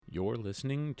You're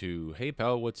listening to Hey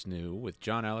Pal, What's New with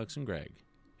JohnAlex and Greg.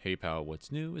 Hey Pal, What's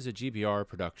New is a GBR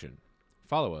production.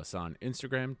 Follow us on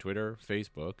Instagram, Twitter,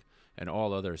 Facebook, and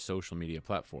all other social media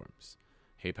platforms.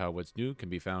 Hey Pal, What's New can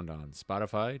be found on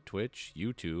Spotify, Twitch,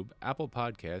 YouTube, Apple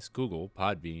Podcasts, Google,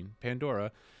 Podbean,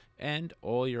 Pandora, and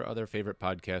all your other favorite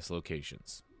podcast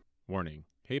locations. Warning,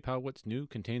 Hey Pal, What's New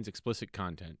contains explicit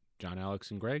content.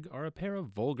 JohnAlex and Greg are a pair of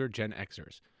vulgar Gen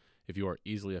Xers. If you are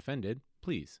easily offended,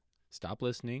 please stop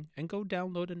listening and go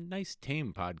download a nice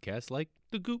tame podcast like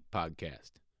the Goop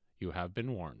Podcast. You have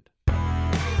been warned.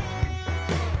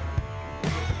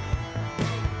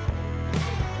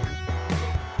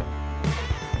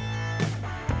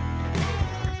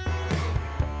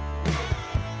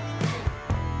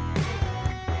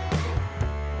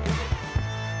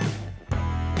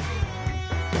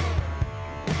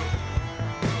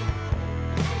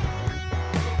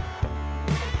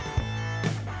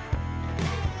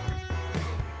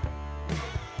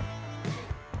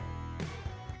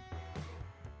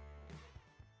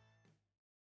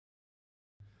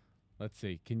 Let's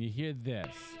see. Can you hear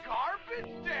this?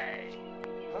 Garbage day!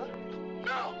 Huh?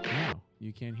 No! No,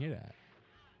 you can't hear that.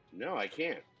 No, I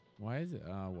can't. Why is it?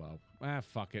 Oh, well.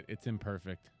 Fuck it. It's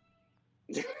imperfect.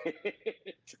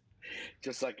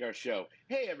 Just like our show.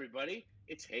 Hey, everybody.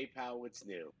 It's Hey Pal, What's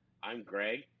New? I'm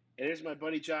Greg, and here's my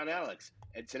buddy John Alex.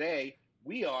 And today,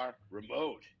 we are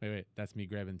remote. Wait. That's me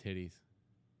grabbing titties.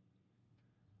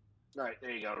 All right, there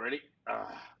you go. Ready?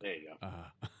 There you go.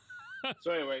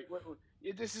 So anyway,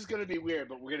 this is going to be weird,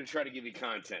 but we're going to try to give you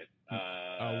content.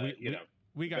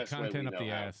 We got content up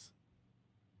the ass.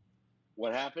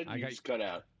 What happened? You just cut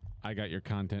out. I got your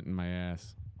content in my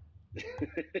ass.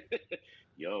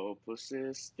 Yo,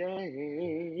 pussy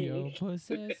stinks. Yo,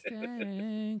 pussy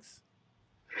stinks.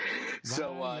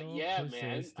 So, yeah,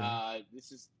 man,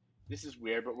 this is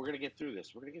weird, but we're going to get through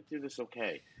this. We're going to get through this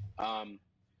okay.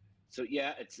 So,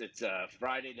 yeah, it's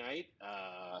Friday night.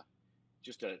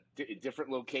 Just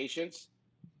different locations.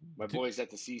 My boy's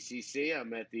at the CCC.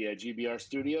 I'm at the GBR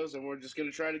studios, and we're just going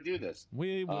to try to do this.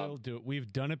 We will do it.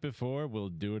 We've done it before. We'll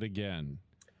do it again.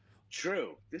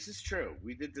 True. This is true.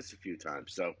 We did this a few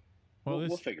times, so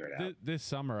we'll figure it out. This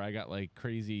summer, I got like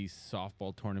crazy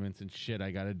softball tournaments and shit I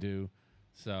got to do.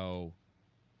 So,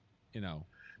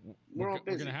 we're all busy,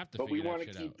 we're going to have to but we want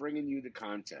to keep bringing you the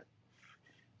content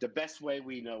the best way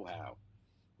we know how,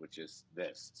 which is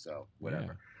this. So,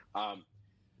 whatever.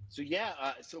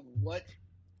 Yeah. So what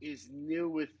is new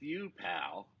with you,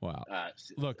 pal? Wow.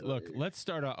 Look, let's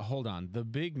start out. Hold on. The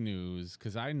big news,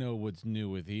 because I know what's new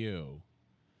with you,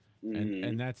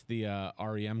 and that's the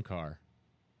REM car.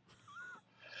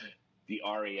 The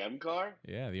REM car?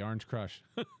 Yeah, the Orange Crush.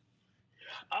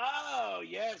 Oh,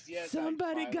 yes.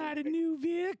 Somebody got a new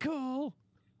vehicle.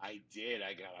 I did.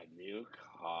 I got a new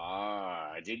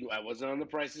car. I wasn't on The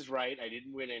Price is Right. I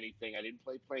didn't win anything. I didn't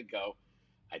play Go.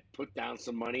 I put down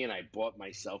some money and I bought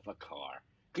myself a car.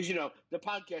 Because, the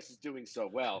podcast is doing so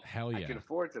well. Hell yeah. I can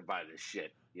afford to buy this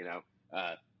shit,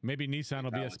 Maybe Nissan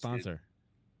will be a sponsor.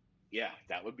 Yeah,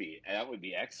 that would be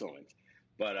excellent.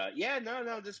 But,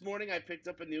 this morning I picked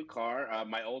up a new car.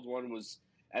 My old one was,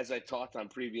 as I talked on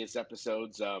previous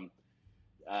episodes, the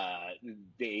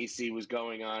AC was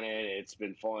going on it. It's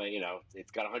been falling,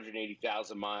 it's got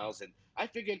 180,000 miles. And I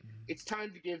figured it's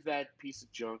time to give that piece of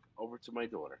junk over to my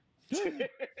daughter.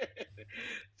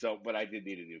 But I did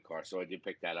need a new car, so I did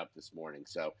pick that up this morning.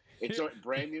 So it's a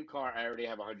brand new car. I already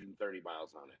have 130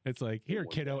 miles on it. It's like, here,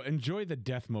 kiddo, enjoy the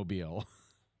Deathmobile.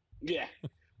 Yeah.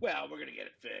 Well, we're gonna get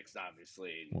it fixed,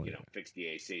 obviously, and fix the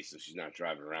AC so she's not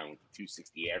driving around with the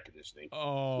 260 air conditioning.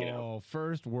 Oh,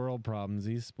 first world problems.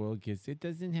 These spoiled kids. It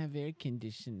doesn't have air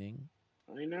conditioning.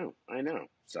 I know.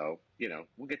 So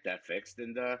we'll get that fixed.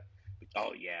 And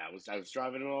oh yeah, I was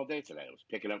driving it all day today. I was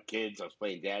picking up kids. I was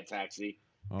playing dad taxi,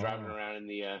 driving around in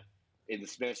the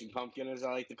Smashing Pumpkin, as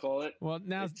I like to call it. Well,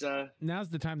 now's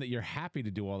the time that you're happy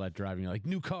to do all that driving. You're like,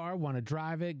 new car, want to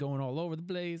drive it, going all over the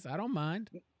place. I don't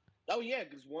mind. Oh yeah,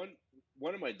 because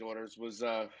one of my daughters was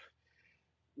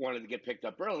wanted to get picked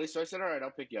up early, so I said, all right,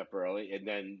 I'll pick you up early. And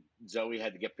then Zoe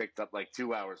had to get picked up like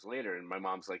 2 hours later, and my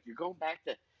mom's like, you're going back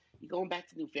to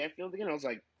New Fairfield again? I was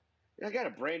like, I got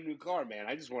a brand new car, man.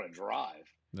 I just want to drive.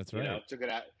 That's right. Took it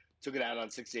out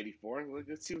on 684.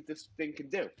 Let's see what this thing can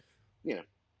do.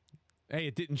 Hey,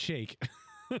 it didn't shake.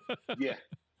 Yeah,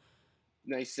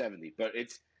 nice 70, but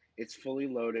it's fully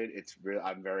loaded.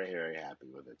 I'm very, very happy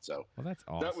with it. So that's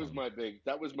awesome. That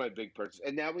was my big purchase.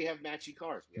 And now we have matching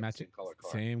cars. We have the same color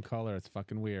car. Same color. It's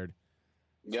fucking weird.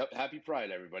 Yep. Happy Pride,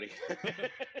 everybody.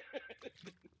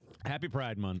 Happy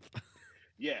Pride Month.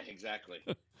 Yeah, exactly.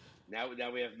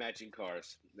 Now we have matching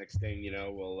cars. Next thing you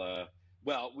know,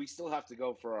 Well, we still have to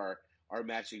go for our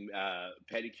matching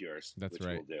pedicures, That's which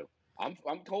right. we'll do.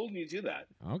 I'm holding you to that.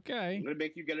 I'm Okay. gonna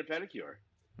make you get a pedicure.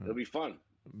 It'll be fun.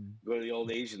 Go to the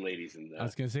old Asian ladies and I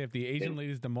was going to say, if the Asian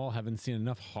ladies at the mall haven't seen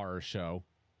enough horror show,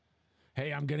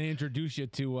 hey, I'm going to introduce you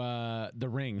to The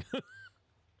Ring.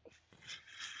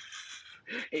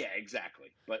 yeah,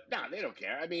 exactly. But no, they don't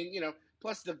care. I mean,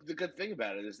 plus the good thing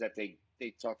about it is that they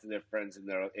talk to their friends in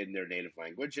their native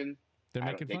language, and They're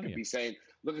making they fun of could you. be saying,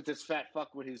 "Look at this fat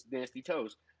fuck with his nasty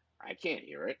toes." I can't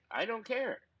hear it. I don't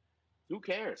care. Who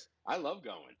cares? I love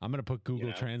going. I'm going to put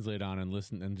Google Translate on and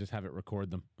listen and just have it record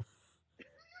them.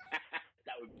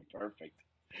 That would be perfect.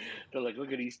 They're like,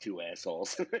 look at these two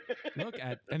assholes.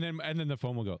 and then the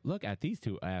phone will go, look at these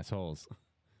two assholes.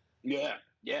 Yeah,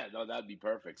 no, that'd be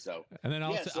perfect. So, and then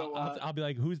I'll be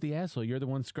like, who's the asshole? You're the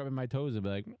one scrubbing my toes. I'll be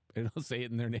like, it'll say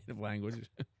it in their native language.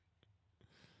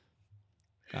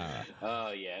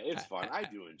 Oh yeah, it's fun. I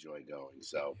do enjoy going.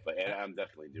 So, and I'm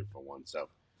definitely due for one. So,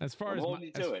 as far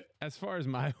as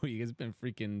my week, it's been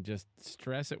freaking just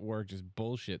stress at work, just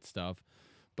bullshit stuff.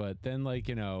 But then,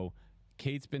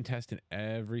 Kate's been testing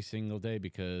every single day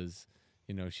because,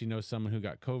 she knows someone who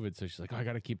got COVID. So she's like, oh, I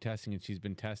got to keep testing. And she's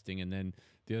been testing. And then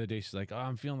the other day she's like, oh,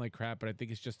 I'm feeling like crap, but I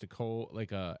think it's just a cold,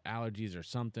 allergies or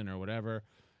something or whatever.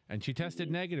 And she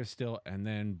tested negative still. And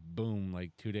then boom,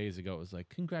 2 days ago, it was like,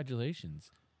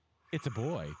 congratulations. It's a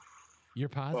boy. You're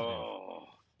positive. Oh,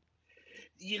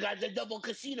 you got the double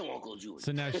casino, Uncle Jude.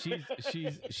 So now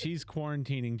she's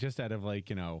quarantining just out of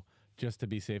just to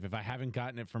be safe. If I haven't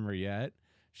gotten it from her yet,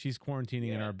 she's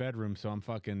quarantining in our bedroom, so I'm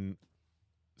fucking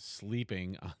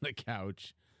sleeping on the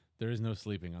couch. There is no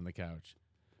sleeping on the couch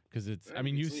because it's. I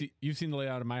mean, you've seen the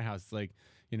layout of my house. It's like,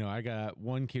 I got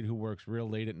one kid who works real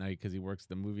late at night because he works at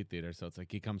the movie theater. So it's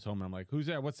like he comes home and I'm like, "Who's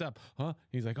there? What's up? Huh?"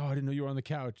 He's like, "Oh, I didn't know you were on the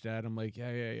couch, Dad." I'm like,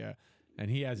 "Yeah." And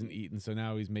he hasn't eaten, so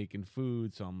now he's making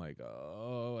food. So I'm like,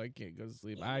 "Oh, I can't go to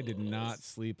sleep." I did not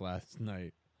sleep last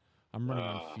night. I'm running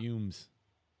on fumes.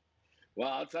 Well,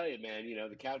 I'll tell you, man.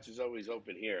 The couch is always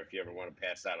open here if you ever want to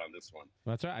pass out on this one.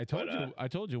 That's right. I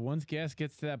told you. Once gas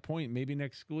gets to that point, maybe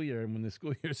next school year, and when the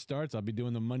school year starts, I'll be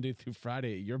doing the Monday through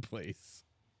Friday at your place.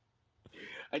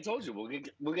 I told you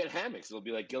we'll get hammocks. It'll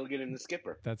be like Gilligan and the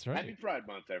Skipper. That's right. Happy Pride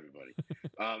Month, everybody.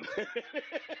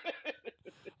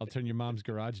 I'll turn your mom's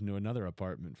garage into another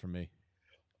apartment for me.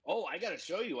 Oh, I got to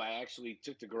show you. I actually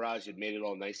took the garage and made it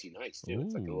all nicey nice too. Ooh.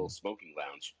 It's like a little smoking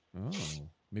lounge. Oh,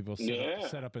 maybe we'll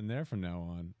set up in there from now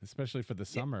on, especially for the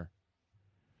summer.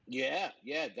 Yeah,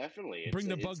 definitely. Bring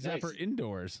the bug zapper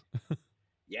indoors.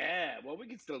 Yeah, well, we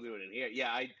can still do it in here.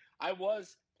 Yeah, I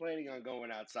was planning on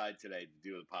going outside today to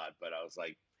do the pod, but I was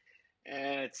like,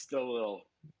 it's still a little.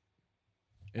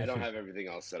 I don't have everything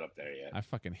else set up there yet. I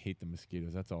fucking hate the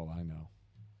mosquitoes. That's all I know.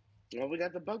 Well, we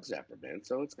got the bug zapper, man,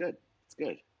 so it's good. It's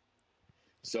good.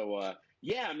 So,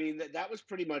 yeah, I mean, that was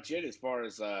pretty much it as far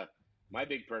as my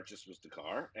big purchase was the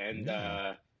car. And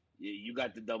you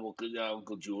got the double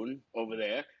Uncle June over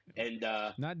there. And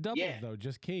not doubles, though,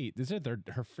 just Kate. This is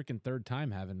her freaking third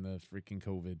time having the freaking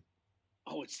COVID.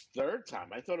 Oh, it's third time.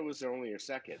 I thought it was only her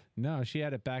second. No, she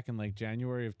had it back in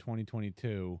January of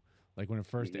 2022. When it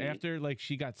first, after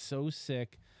she got so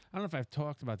sick. I don't know if I've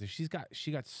talked about this.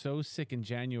 She got so sick in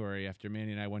January after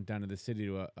Manny and I went down to the city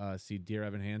to see Dear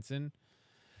Evan Hansen.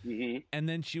 Mm-hmm. And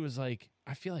then she was like,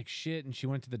 I feel like shit. And she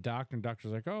went to the doctor, and the doctor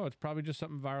was like, oh, it's probably just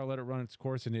something viral. Let it run its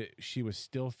course. And she was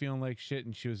still feeling like shit.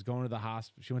 And she was going to the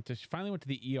hospital. She finally went to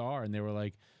the ER, and they were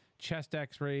like, chest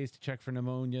x-rays to check for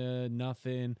pneumonia,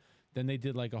 nothing. Then they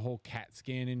did a whole CAT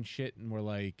scan and shit, and were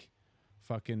like,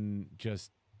 fucking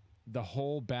just the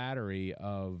whole battery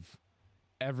of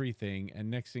everything.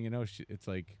 And next thing you know, it's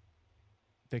like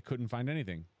they couldn't find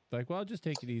anything. Like, well, just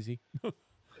take it easy.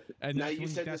 And now you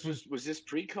said was this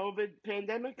pre-COVID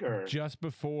pandemic or just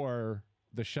before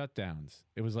the shutdowns?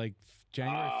 It was like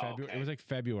January, February. Okay. It was like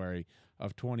February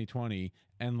of 2020,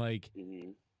 and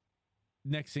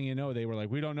next thing you know, they were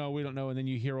like, we don't know, and then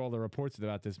you hear all the reports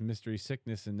about this mystery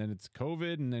sickness, and then it's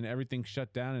COVID, and then everything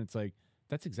shut down, and it's like,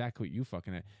 that's exactly what you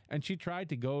fucking had. And she tried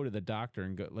to go to the doctor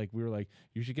and go, we were like,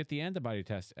 you should get the antibody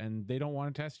test, and they don't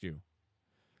want to test you.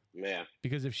 Yeah.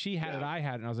 Because if she had it, I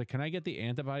had it. And I was like, can I get the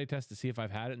antibody test to see if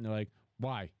I've had it? And they're like,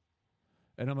 why?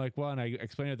 And I'm like, well, and I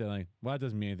explained it. They're like, well, that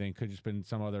doesn't mean anything. Could have just been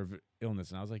some other illness.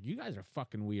 And I was like, you guys are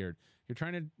fucking weird. You're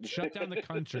trying to shut down the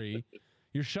country.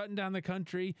 You're shutting down the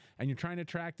country, and you're trying to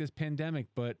track this pandemic.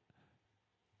 But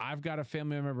I've got a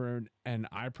family member, and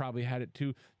I probably had it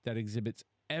too, that exhibits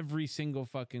every single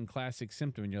fucking classic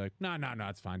symptom. And you're like, no,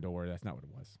 it's fine. Don't worry. That's not what it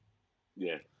was.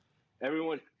 Yeah.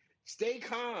 Everyone, stay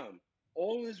calm.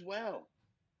 All is well.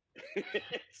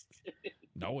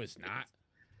 No, it's not.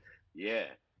 Yeah.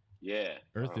 Yeah.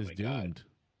 Earth Oh is my God. doomed.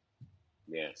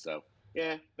 Yeah. So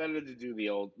yeah, better to do the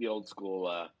old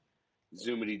school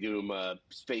Zoomity Doom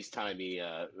FaceTimey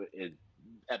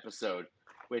episode,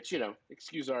 which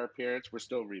excuse our appearance, we're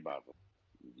still rebounding.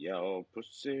 Yo,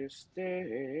 pussy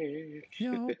stink.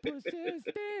 Yo, pussy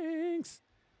stinks.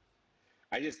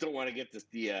 I just don't want to get this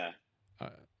Uh,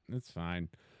 That's fine.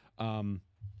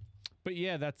 But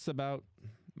yeah, that's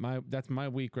my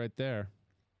week right there.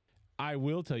 I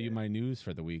will tell you my news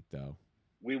for the week, though.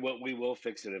 we will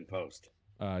fix it in post.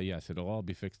 Yes, it'll all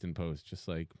be fixed in post, just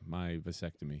like my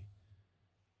vasectomy.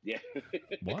 Yeah.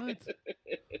 What?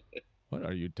 What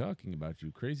are you talking about,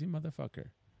 you crazy motherfucker?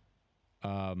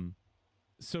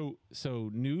 So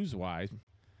news wise,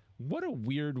 what a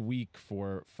weird week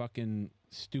for fucking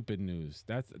stupid news.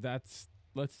 That's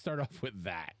let's start off with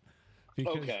that.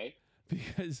 Okay.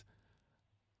 Because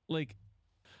like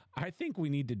I think we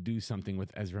need to do something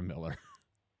with Ezra Miller.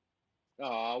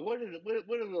 Oh, what did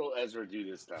little Ezra do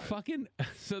this time? Fucking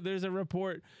so there's a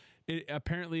report.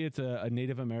 Apparently it's a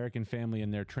Native American family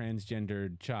and their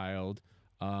transgendered child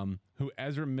who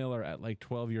Ezra Miller at like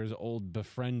 12 years old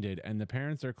befriended, and the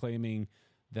parents are claiming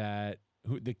that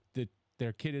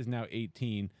their kid is now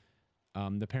 18.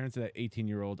 The parents of that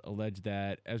 18-year-old allege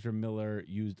that Ezra Miller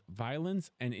used violence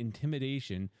and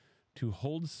intimidation to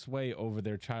hold sway over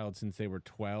their child since they were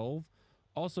 12,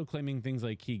 also claiming things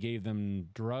like he gave them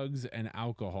drugs and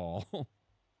alcohol,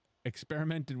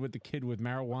 experimented with the kid with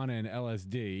marijuana and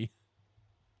LSD.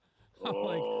 I'm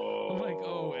like,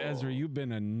 oh, Ezra, you've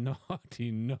been a naughty,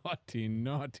 naughty,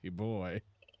 naughty boy.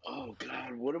 Oh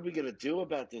God, what are we gonna do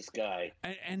about this guy?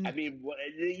 And I mean,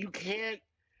 you can't.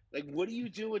 Like, what do you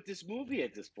do with this movie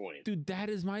at this point? dude, that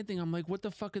is my thing. I'm like, what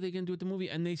the fuck are they gonna do with the movie?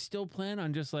 And they still plan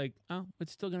on just like, oh,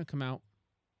 it's still gonna come out.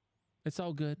 It's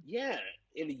all good. Yeah,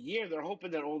 in a year, they're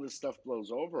hoping that all this stuff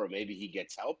blows over, or maybe he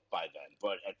gets help by then.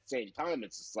 But at the same time,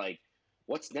 it's just like,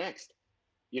 what's next?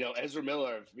 Ezra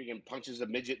Miller freaking punches a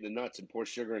midget in the nuts and pours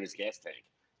sugar in his gas tank.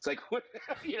 It's like, what?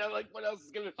 Like what else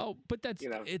is gonna? Oh, but that's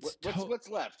what's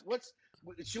left?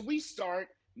 Should we start?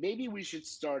 Maybe we should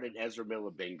start an Ezra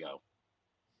Miller bingo.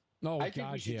 Oh, I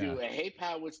think we should do a Hey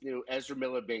Pal, what's new? Ezra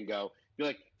Miller bingo. Be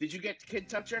like, did you get Kid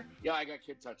Toucher? Yeah, I got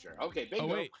Kid Toucher. Okay, bingo. Oh,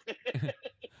 wait.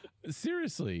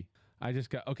 Seriously. I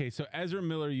just got okay. So Ezra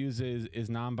Miller is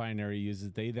non-binary, uses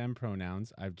they them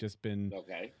pronouns. I've just been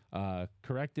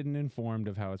corrected and informed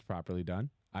of how it's properly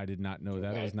done. I did not know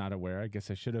that. I was not aware. I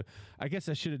guess I should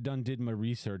have did my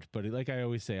research. But like I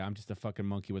always say, I'm just a fucking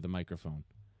monkey with a microphone.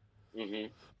 Mm-hmm.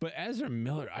 But Ezra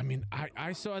Miller, I mean,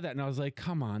 I saw that and I was like,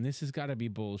 come on, this has got to be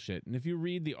bullshit. And if you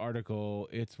read the article,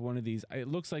 it's one of these. It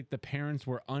looks like the parents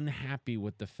were unhappy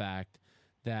with the fact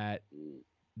that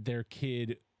their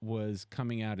kid was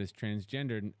coming out as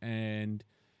transgendered. And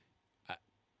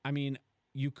I mean,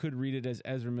 you could read it as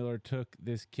Ezra Miller took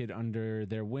this kid under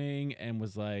their wing and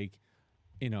was like,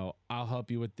 I'll help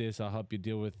you with this. I'll help you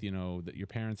deal with, your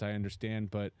parents. I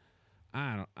understand. But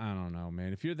I don't know,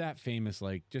 man. If you're that famous,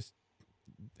 like, just,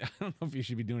 I don't know if you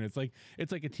should be doing it.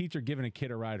 It's like a teacher giving a kid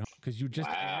a ride home because you're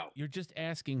just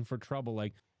asking for trouble.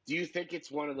 Like, do you think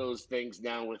it's one of those things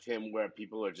now with him where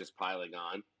people are just piling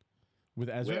on with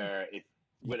Ezra?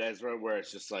 Where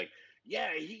it's just like, yeah,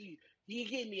 he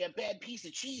gave me a bad piece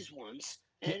of cheese once,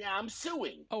 and I'm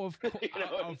suing. Oh, of course.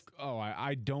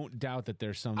 I don't doubt that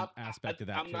there's some aspect of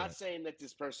that. I'm not saying that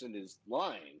this person is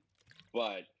lying,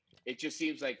 but it just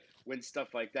seems like when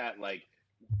stuff like that, like,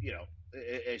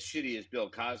 as shitty as Bill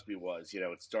Cosby was,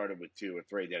 it started with 2 or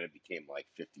 3, then it became like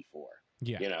 54.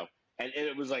 Yeah. And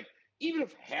it was like, even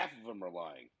if half of them are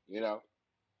lying,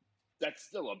 that's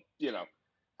still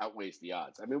outweighs the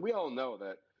odds. I mean, we all know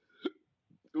that.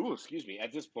 Ooh, excuse me.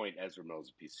 At this point, Ezra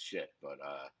Miller's a piece of shit. But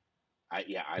I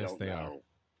don't know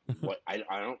what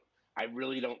I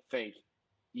really don't think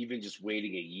even just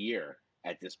waiting a year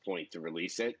at this point to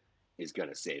release it is going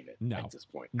to save it. No. At this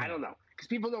point. No. I don't know, because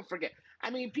people don't forget. I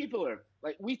mean, people are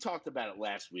like, we talked about it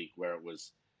last week where it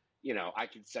was, I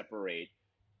could separate,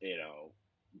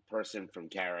 person from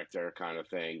character kind of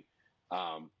thing.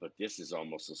 But this is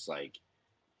almost just like,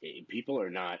 people are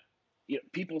not,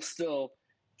 people still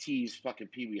tease fucking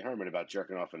Pee Wee Herman about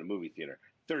jerking off in a movie theater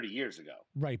 30 years ago.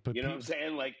 Right, but you know what I'm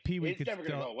saying? Like, Pee-wee it's never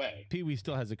going to go away. Pee Wee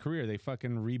still has a career. They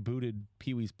fucking rebooted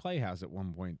Pee Wee's Playhouse at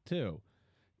one point too.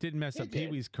 Didn't mess up Pee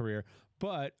Wee's career,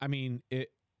 but I mean,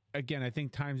 again, I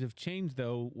think times have changed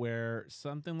though, where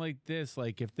something like this,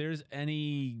 like if there's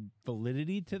any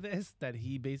validity to this, that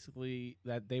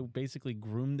they basically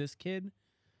groomed this kid.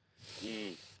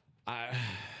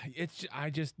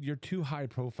 You're too high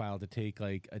profile to take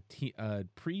like a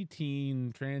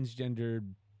preteen transgendered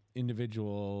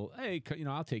individual. Hey,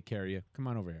 I'll take care of you. Come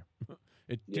on over here.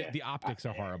 The optics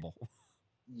are horrible.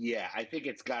 Yeah, I think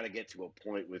it's got to get to a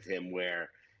point with him where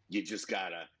you just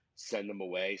gotta send him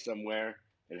away somewhere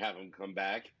and have him come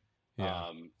back.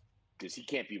 Yeah. Because he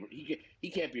can't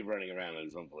be running around on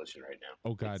his own volition right now.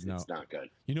 Oh God, no, it's not good.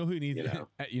 You know who needs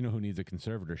you know who needs a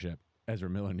conservatorship? Ezra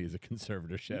Miller needs a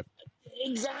conservatorship.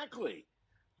 Exactly.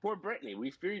 Poor Brittany.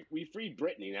 We freed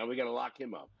Brittany. Now we got to lock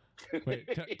him up. Wait,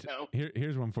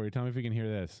 here's one for you. Tell me if you can hear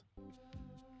this.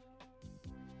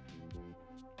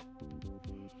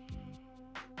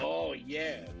 Oh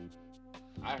yeah,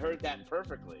 I heard that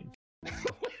perfectly.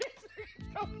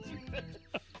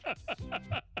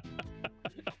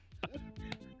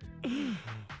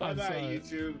 Bye-bye,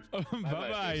 YouTube.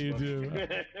 Bye-bye,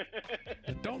 YouTube.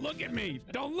 Don't look at me.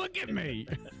 Don't look at me.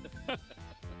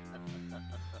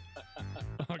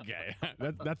 Okay.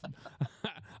 That's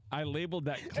I labeled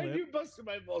that clip. And you busted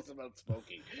my balls about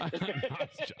smoking.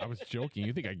 I was joking.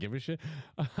 You think I give a shit?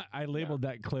 I labeled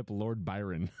that clip Lord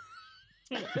Byron.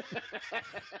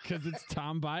 Because it's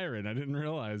Tom Byron. I didn't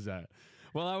realize that.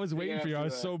 Well, I was waiting for you. I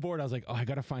was so bored. I was like, oh, I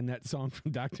got to find that song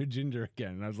from Dr. Ginger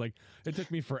again. And I was like, it took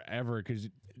me forever because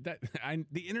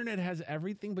the internet has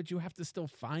everything, but you have to still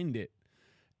find it.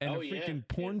 And freaking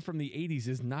porn from the 80s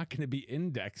is not going to be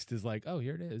indexed as like, oh,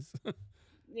 here it is.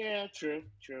 Yeah, true.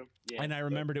 Yeah, and I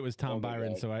remembered it was Tom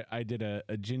Byron, so I did a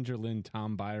Ginger Lynn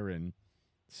Tom Byron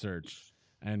search.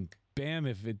 And bam,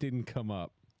 if it didn't come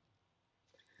up.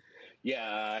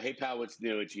 Yeah, hey pal, what's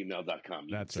new at gmail.com.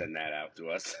 You That's can send that out to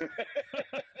us.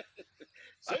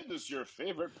 Send us your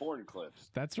favorite porn clips.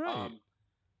 That's right.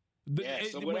 Wait.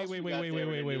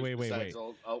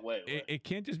 It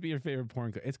can't just be your favorite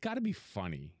porn clip. It's got to be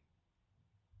funny.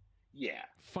 Yeah.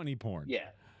 Funny porn. Yeah.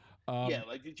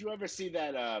 Like, did you ever see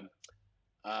that?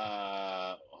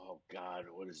 Oh God,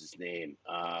 what is his name?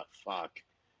 Fuck.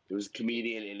 It was a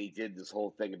comedian, and he did this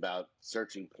whole thing about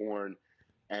searching porn.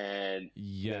 And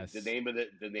yes, the name of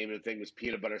the thing was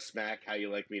Peanut Butter Smack. How You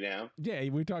Like Me Now? Yeah,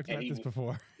 we talked about this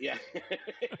before. Yeah,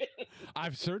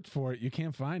 I've searched for it. You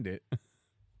can't find it.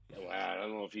 Well, I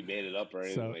don't know if he made it up or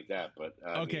anything like that, but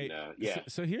okay. Yeah.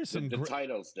 So here's some the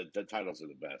titles. The titles are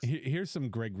the best. Here's some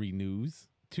Gregory news.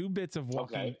 Two bits of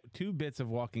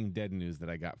Walking Dead news that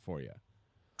I got for you.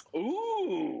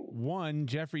 Ooh. One,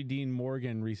 Jeffrey Dean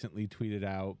Morgan recently tweeted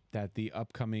out that the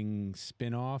upcoming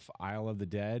spin-off Isle of the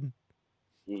Dead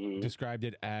described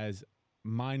it as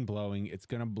mind-blowing. It's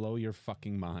going to blow your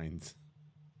fucking minds.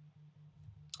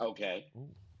 Okay. Ooh.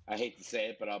 I hate to say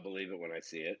it, but I'll believe it when I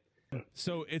see it.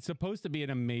 So it's supposed to be an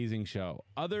amazing show.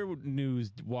 Other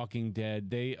news, Walking Dead,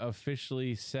 they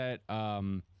officially set,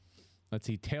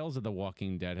 Tales of the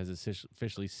Walking Dead has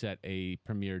officially set a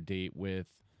premiere date with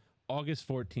August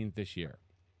 14th this year.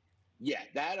 Yeah,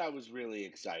 that I was really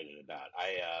excited about.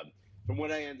 From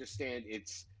what I understand,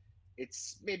 it's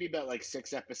maybe about like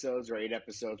 6 episodes or 8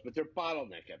 episodes, but they're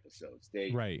bottleneck episodes.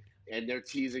 And they're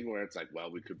teasing where it's like, well,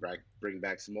 we could bring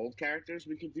back some old characters,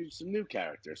 we could do some new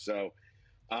characters. So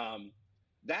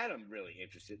that I'm really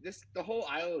interested. The whole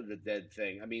Isle of the Dead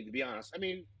thing. I mean, to be honest,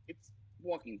 it's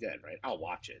Walking Dead, right? I'll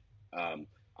watch it. I'm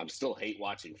still hate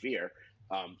watching Fear,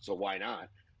 so why not?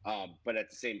 But at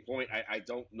the same point, I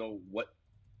don't know what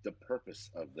the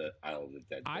purpose of the Isle of the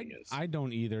Dead thing is. I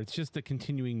don't either. It's just a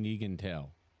continuing Negan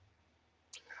tale.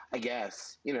 I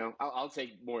guess, I'll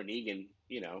take more Negan.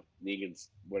 Negan's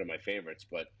one of my favorites,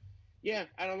 but yeah,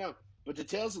 I don't know. But the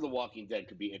Tales of the Walking Dead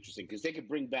could be interesting because they could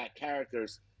bring back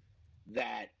characters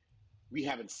that we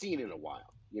haven't seen in a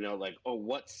while. Like, oh,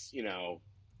 what's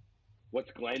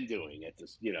Glenn doing at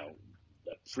this,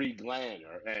 pre-Glenn,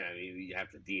 you have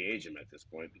to de-age him at this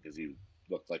point because he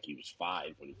looked like he was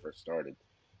 5 when he first started.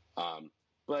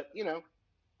 But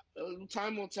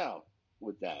time will tell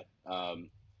with that.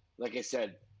 Like I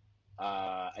said,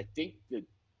 I think the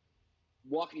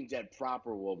Walking Dead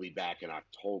proper will be back in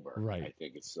October. Right. I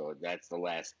think so. That's the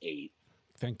last 8.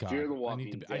 Thank God. Fear the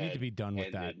Walking Dead. I need to be done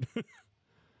with that.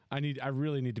 I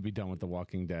really need to be done with The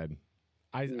Walking Dead.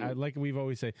 I like we've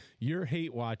always said, you're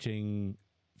hate watching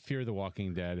Fear the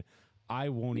Walking Dead. I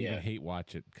won't even hate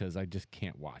watch it because I just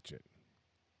can't watch it.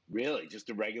 Really? Just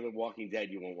the regular Walking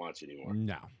Dead you won't watch anymore?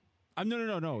 No.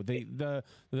 No. The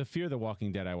Fear the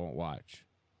Walking Dead I won't watch.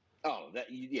 Oh,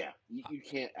 you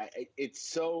can't. It's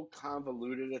so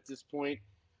convoluted at this point.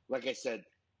 Like I said,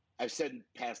 I've said in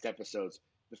past episodes,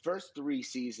 the first 3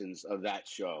 seasons of that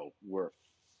show were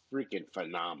freaking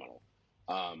phenomenal.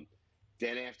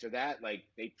 Then after that, like,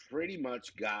 they pretty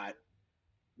much got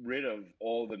rid of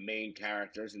all the main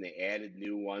characters and they added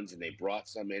new ones and they brought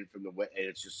some in from and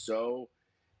it's just so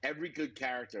every good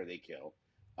character they kill.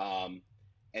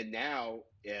 And now,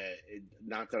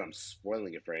 not that I'm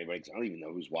spoiling it for anybody, because I don't even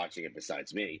know who's watching it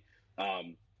besides me,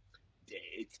 Um,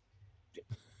 it's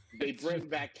they bring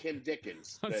back Kim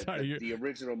Dickens, I'm sorry, the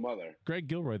original mother. Greg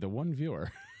Gilroy, the one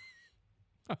viewer.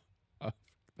 Oh,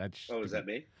 that's Oh, is that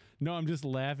me? No, I'm just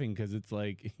laughing because it's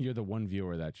like you're the one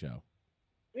viewer of that show.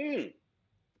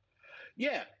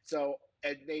 Yeah. So,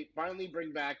 and they finally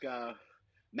bring back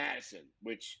Madison,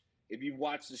 which, if you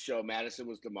watch the show, Madison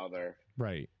was the mother.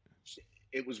 Right.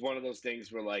 It was one of those things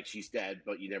where, like, she's dead,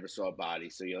 but you never saw a body.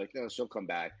 So you're like, no, she'll come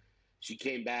back. She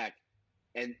came back,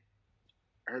 and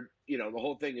her, the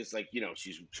whole thing is like,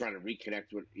 she's trying to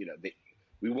reconnect with,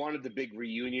 we wanted the big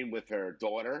reunion with her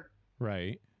daughter.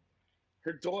 Right.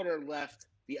 Her daughter left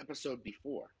the episode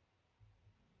before.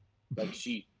 Like,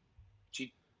 she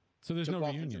so there's took no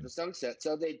off reunion. into the sunset.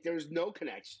 So there's no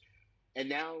connection. And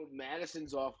now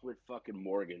Madison's off with fucking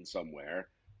Morgan somewhere,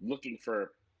 looking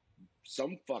for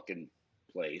some fucking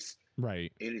place.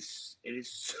 Right. It is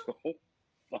so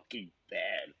fucking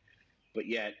bad. But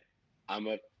yet, I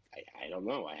don't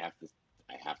know. I have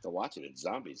to watch it. It's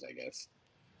zombies, I guess.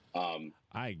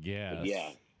 I guess.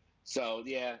 Yeah. So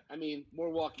yeah, I mean,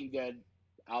 more Walking Dead.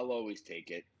 I'll always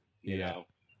take it. You know,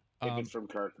 if it's from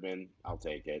Kirkman, I'll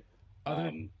take it.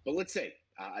 But let's see.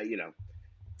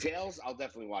 Tales, I'll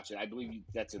definitely watch it. I believe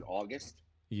that's in August.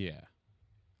 Yeah.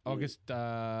 August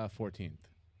 14th.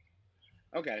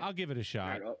 Okay. I'll give it a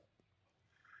shot. Right.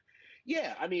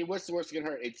 Yeah, I mean, what's the worst that can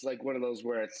hurt? It's like one of those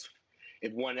where it's,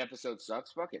 if one episode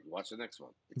sucks, fuck it, watch the next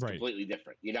one. It's completely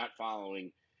different. You're not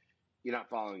following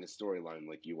the storyline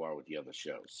like you are with the other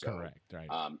shows. So, correct, right.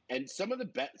 And some of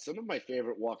my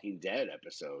favorite Walking Dead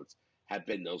episodes have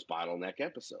been those bottleneck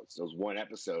episodes. Those one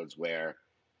episodes where,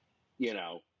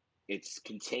 it's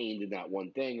contained in that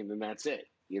one thing, and then that's it.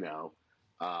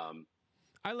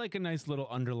 I like a nice little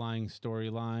underlying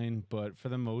storyline, but for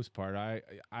the most part, I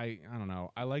don't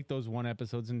know. I like those one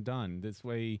episodes and done. This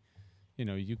way,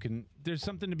 you can. There's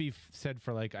something to be said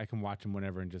for, like, I can watch them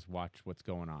whenever and just watch what's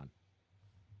going on.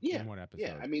 Yeah, in one episode.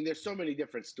 Yeah. I mean, there's so many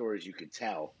different stories you could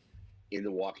tell in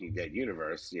the Walking Dead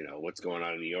universe. What's going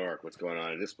on in New York, what's going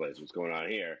on in this place, what's going on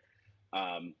here.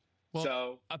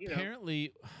 So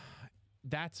apparently,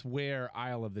 that's where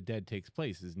Isle of the Dead takes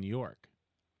place, is New York.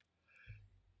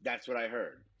 That's what I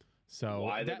heard. So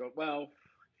why they go? Well,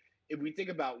 if we think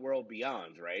about World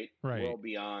Beyond, right? World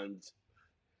Beyond,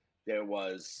 they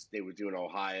were doing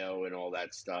Ohio and all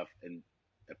that stuff, and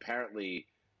apparently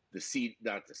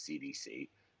not the CDC,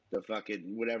 the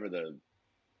fucking whatever the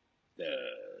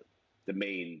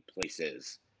main place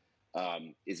is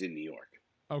in New York.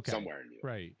 Okay, somewhere in New York.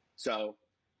 Right. So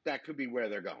that could be where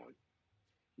they're going.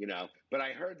 But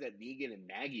I heard that Negan and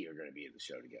Maggie are going to be in the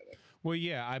show together. Well,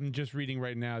 yeah, I'm just reading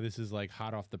right now. This is like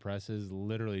hot off the presses.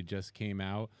 Literally just came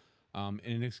out in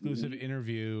an exclusive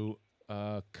interview.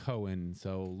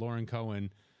 Lauren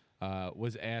Cohen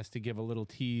was asked to give a little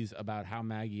tease about how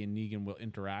Maggie and Negan will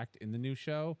interact in the new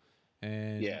show.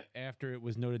 And after it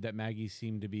was noted that Maggie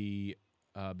seemed to be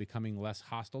becoming less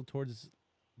hostile towards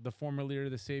the former leader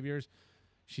of the Saviors,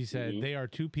 she said, they are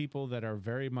two people that are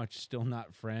very much still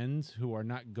not friends, who are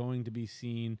not going to be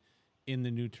seen in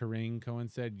the new terrain. Cohen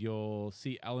said, you'll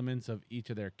see elements of each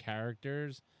of their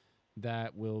characters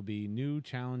that will be new,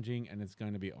 challenging, and it's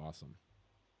going to be awesome.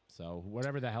 So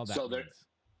whatever the hell that means.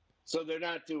 So they're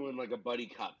not doing like a buddy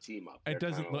cop team up. It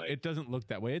doesn't look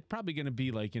that way. It's probably going to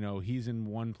be like, he's in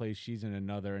one place, she's in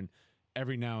another, and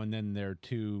every now and then their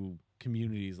two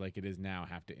communities, like it is now,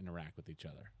 have to interact with each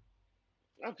other.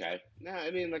 Okay. No, I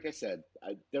mean, like I said,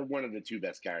 they're one of the two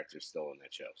best characters still in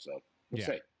that show. So we'll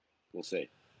see.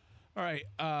 All right.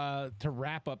 To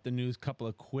wrap up the news, couple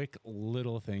of quick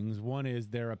little things. One is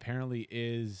there apparently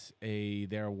is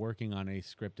they're working on a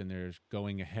script, and they're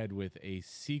going ahead with a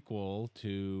sequel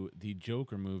to the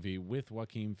Joker movie with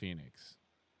Joaquin Phoenix.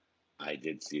 I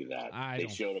did see that. They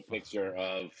showed a picture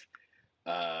of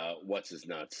what's his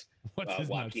nuts.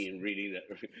 Joaquin reading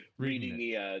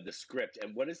the script.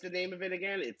 And what is the name of it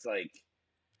again? It's like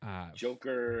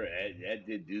Joker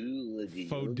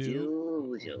Faux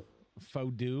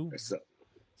do.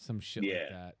 Some shit like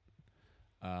that.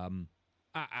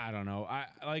 I don't know.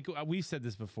 We said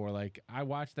this before. Like, I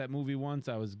watched that movie once.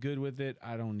 I was good with it.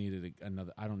 I don't need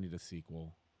I don't need a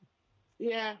sequel.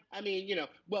 Yeah, I mean,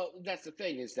 well, that's the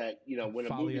thing is that when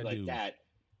a movie like that,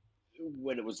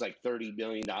 when it was like $30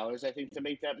 million, I think, to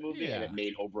make that movie, and it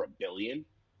made over $1 billion,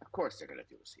 of course they're gonna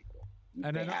do a sequel.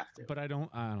 They have to. But I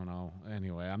don't know.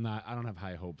 Anyway, I don't have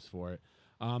high hopes for it.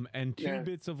 And two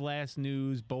bits of last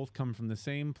news, both come from the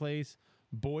same place.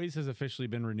 Boys has officially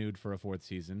been renewed for a 4th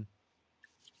season.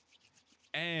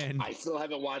 And I still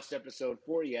haven't watched episode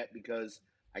 4 yet because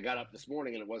I got up this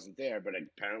morning and it wasn't there, but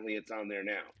apparently it's on there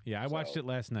now. Yeah, I watched it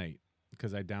last night.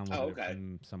 because I downloaded it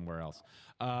from somewhere else.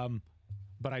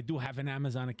 But I do have an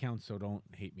Amazon account, so don't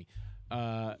hate me.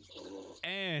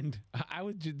 And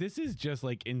this is just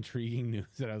like intriguing news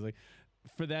that I was like,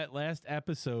 for that last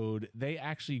episode, they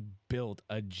actually built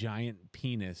a giant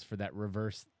penis for that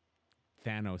reverse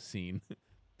Thanos scene.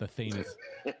 The Thanos.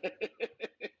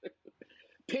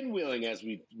 Pinwheeling, as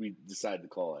we decided to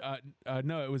call it.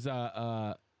 No, it was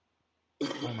oh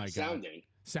my god,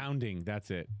 sounding. That's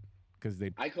it. Because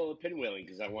I call it pinwheeling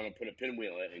because I want to put a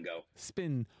pinwheel in it and go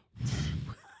spin.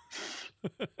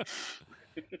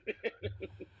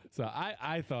 So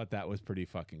I thought that was pretty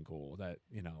fucking cool. That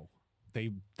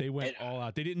they went all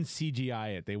out. They didn't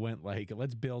CGI it. They went like,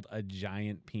 let's build a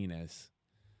giant penis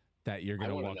that you're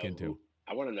gonna walk into.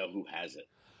 I want to know who has it.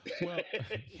 Well,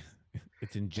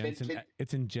 it's in Jensen.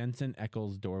 It's in Jensen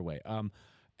Ackles' doorway.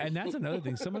 And that's another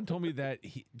thing. Someone told me that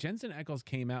Jensen Ackles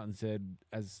came out and said,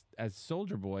 as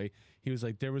Soldier Boy, he was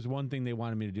like, there was one thing they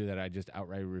wanted me to do that I just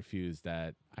outright refused.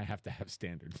 That I have to have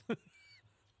standards.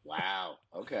 Wow.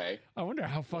 Okay. I wonder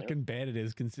how fucking bad it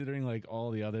is, considering like all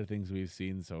the other things we've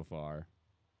seen so far.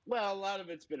 Well, a lot of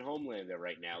it's been Homelander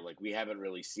right now. Like, we haven't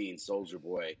really seen Soldier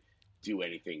Boy do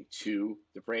anything too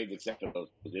depraved except for those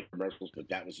commercials, but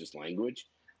that was just language.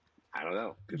 I don't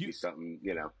know. Could be something,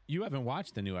 You haven't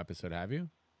watched the new episode, have you?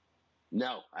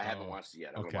 No, I haven't watched it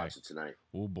yet. I'm going to watch it tonight.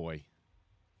 Oh, boy.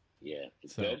 Yeah.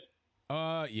 It's good?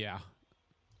 Yeah.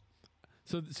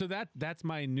 So that's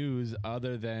my news,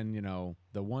 other than,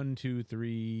 the 1, 2,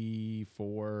 3,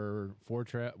 4,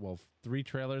 3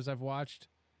 trailers I've watched.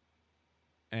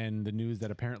 And the news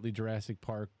that apparently the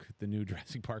new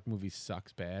Jurassic Park movie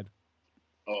sucks bad.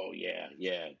 Oh, yeah.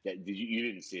 You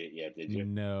didn't see it yet, did you?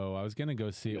 No, I was going to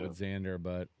go see it with Xander,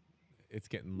 but it's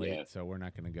getting late, so we're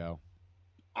not going to go.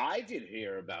 I did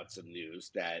hear about some news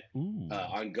that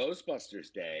on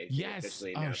Ghostbusters Day, they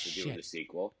officially announced they're doing the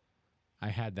sequel. I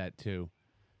had that too.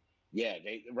 Yeah,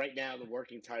 right now the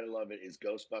working title of it is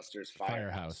Ghostbusters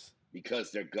Firehouse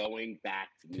because they're going back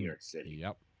to New York City.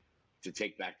 Yep. To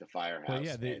take back the firehouse. Well,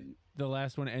 yeah, the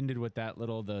last one ended with that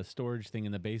the storage thing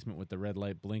in the basement with the red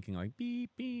light blinking, like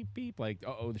beep, beep, beep, like,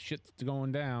 the shit's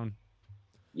going down.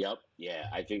 Yep. Yeah,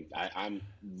 I think I'm...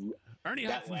 Ernie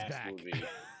Hudson's back. Movie,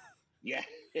 yeah.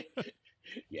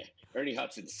 Yeah, Ernie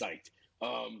Hudson's psyched.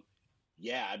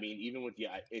 Yeah, I mean, even with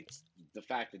it's the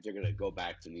fact that they're going to go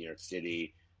back to New York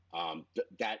City,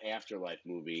 that Afterlife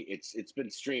movie, it's been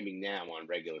streaming now on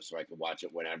regular, so I can watch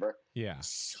it whenever. Yeah.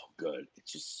 It's so good.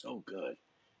 It's just so good.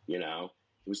 It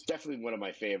was definitely one of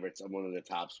my favorites on one of the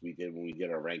tops we did when we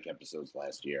did our rank episodes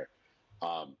last year.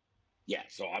 Yeah,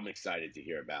 so I'm excited to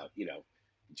hear about,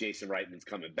 Jason Reitman's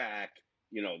coming back.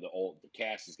 The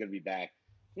cast is going to be back.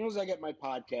 As long as I get my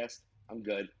podcast, I'm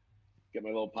good. Get my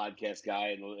little podcast guy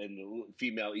and the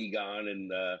female Egon and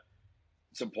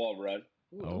some Paul Rudd.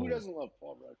 Who doesn't love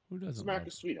Paul Rudd? Who doesn't? It's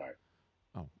America's sweetheart.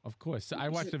 Oh, of course. So I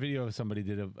watched a video of somebody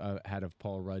had of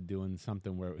Paul Rudd doing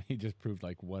something where he just proved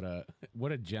like what a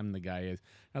gem the guy is.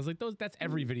 I was like, that's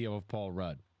every video of Paul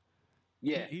Rudd.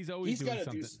 Yeah, he's always doing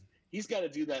something. He's got to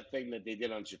do that thing that they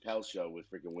did on Chappelle's show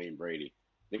with freaking Wayne Brady.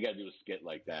 They got to do a skit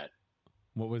like that.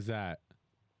 What was that?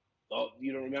 Oh,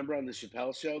 you don't remember on the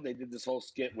Chappelle show? They did this whole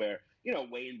skit where,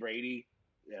 Wayne Brady,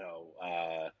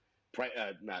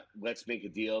 not Let's Make a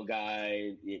Deal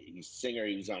guy. He's a singer.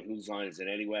 He was on Whose Line Is It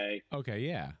Anyway? Okay,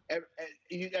 yeah.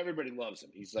 Everybody loves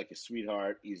him. He's like a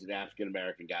sweetheart. He's an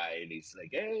African-American guy, and he's like,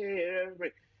 hey,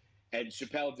 everybody. And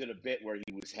Chappelle did a bit where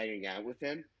he was hanging out with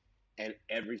him, and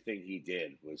everything he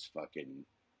did was fucking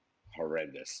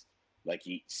horrendous. Like,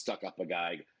 he stuck up a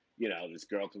guy. This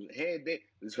girl comes, hey, babe.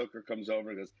 This hooker comes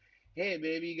over and goes, hey,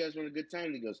 baby, you guys want a good time?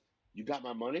 And he goes, you got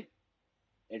my money?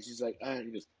 And she's like, and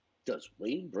he goes, does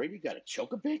Wayne Brady got to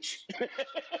choke a bitch?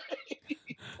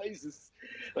 He plays this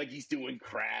like he's doing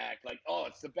crack. Like,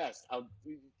 it's the best.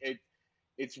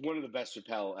 It's one of the best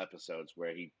Chappelle episodes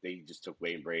where they just took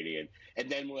Wayne Brady and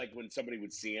then like when somebody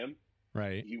would see him,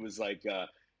 right? He was like,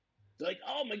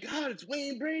 oh my God, it's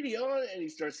Wayne Brady! Oh, and he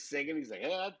starts singing. He's like,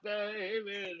 oh,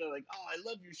 baby. And they're like, oh, I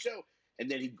love your show. And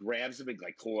then he grabs him and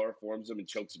like chloroforms him and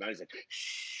chokes him out. He's like,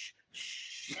 shh,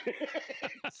 shh.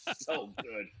 It's so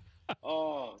good.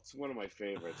 Oh, it's one of my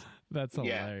favorites. That's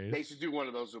hilarious. Yeah, they should do one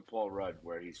of those with Paul Rudd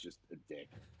where he's just a dick.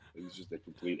 He's just a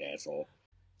complete asshole.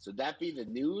 So that be the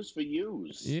news for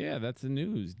yous. Yeah, that's the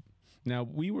news. Now,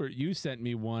 you sent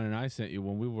me one and I sent you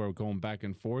one. We were going back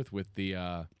and forth with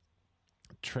the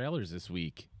trailers this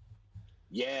week.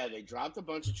 Yeah, they dropped a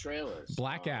bunch of trailers.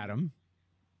 Black Adam.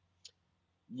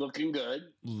 Looking good.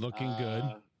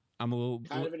 I'm a little...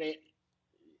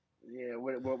 Yeah,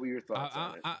 what were your thoughts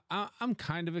on it? I'm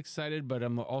kind of excited, but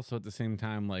I'm also at the same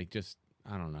time like just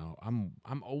I don't know.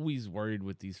 I'm always worried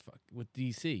with with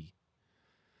DC.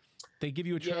 They give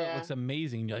you a trailer that looks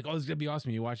amazing. You're like, oh, this is gonna be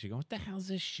awesome. You watch it, you go, what the hell's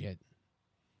this shit?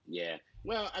 Yeah.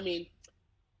 Well, I mean,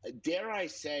 dare I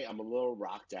say, I'm a little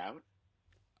rocked out.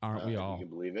 Aren't we If all? you can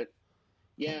believe it.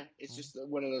 Yeah, it's just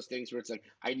one of those things where it's like,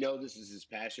 I know this is his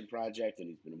passion project, and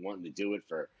he's been wanting to do it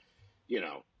for,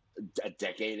 a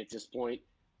decade at this point,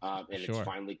 and it's Sure.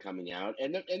 finally coming out.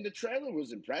 And the trailer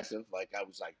was impressive. Like, I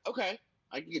was like, okay,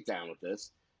 I can get down with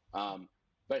this. But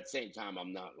at the same time,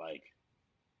 I'm not like,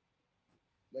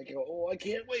 oh, I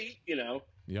can't wait.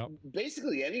 Yep.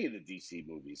 Basically, any of the DC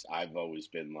movies, I've always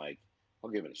been like,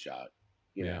 I'll give it a shot.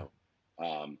 You know.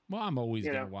 Well, I'm always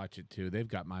gonna watch it too. They've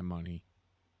got my money.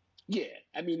 Yeah,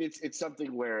 I mean, it's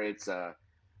something where it's I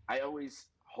always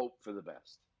hope for the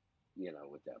best,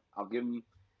 with them. I'll give them,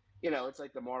 it's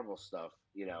like the Marvel stuff.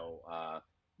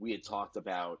 We had talked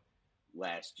about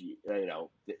last year.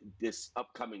 This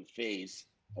upcoming phase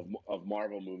of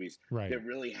Marvel movies. Right. There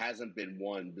really hasn't been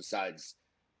one besides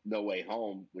No Way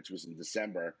Home, which was in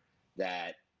December,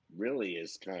 that really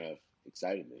is kind of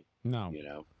excited me. No.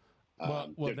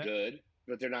 They're good,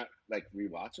 but they're not like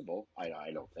rewatchable.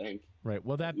 I don't think. Right.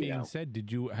 Well, that being said,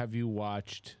 have you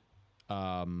watched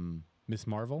Miss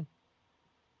Marvel?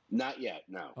 Not yet.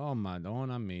 No. Oh my! Don't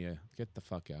on me. Get the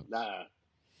fuck out. Nah.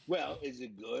 Well, is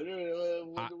it good or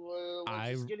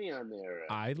what's the skinny on there?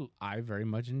 I very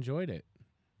much enjoyed it.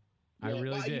 Yeah, I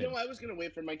really did. I was gonna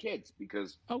wait for my kids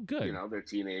because good. They're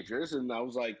teenagers, and I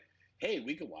was like, hey,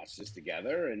 we could watch this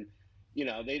together, and they're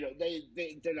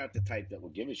not the type that will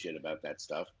give a shit about that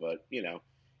stuff, but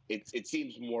it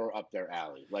seems more up their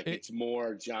alley. Like it's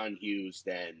more John Hughes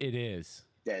than it is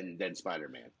than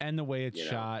Spider-Man. And the way it's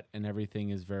shot and everything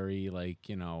is very like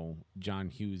John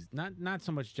Hughes. Not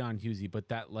so much John Hughesy, but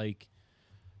that like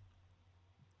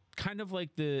kind of like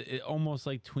almost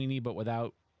like Tweenie, but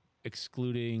without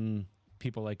excluding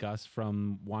people like us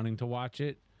from wanting to watch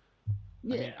it.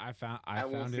 Yeah, I mean, I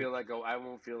won't feel like a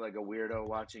weirdo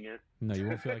watching it. No, you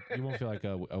won't feel like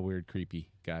a weird, creepy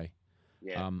guy.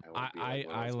 Yeah,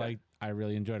 I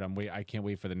really enjoyed it. I can't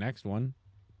wait for the next one.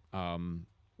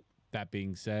 That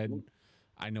being said,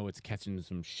 I know it's catching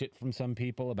some shit from some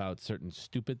people about certain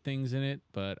stupid things in it,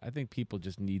 but I think people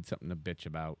just need something to bitch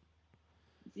about.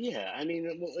 Yeah, I mean,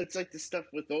 it's like the stuff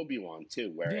with Obi-Wan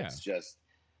too, where it's just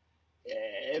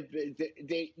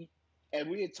they. And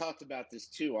we had talked about this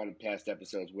too on past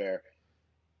episodes, where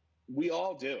we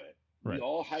all do it. Right. We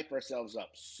all hype ourselves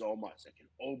up so much, like an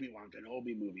Obi-Wan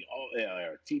Kenobi movie, or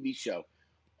a TV show.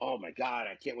 Oh my God,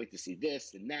 I can't wait to see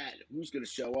this and that. Who's going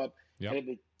to show up? Yep. And if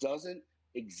it doesn't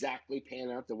exactly pan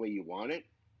out the way you want it,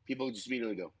 people just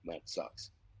immediately go, "That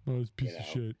sucks." Oh, it's a piece of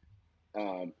shit.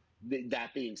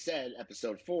 That being said,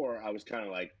 episode 4, I was kind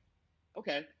of like,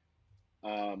 okay.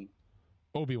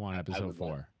 Obi-Wan episode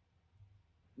 4.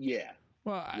 Yeah.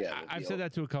 Well, I've said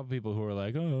that to a couple people who are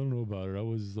like, "Oh, I don't know about it." I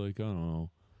was like, "I don't know."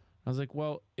 I was like,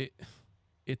 "Well,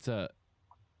 it's a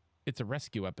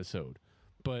rescue episode."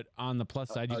 But on the plus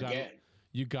side,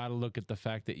 you got to look at the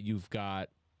fact that you've got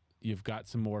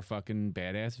some more fucking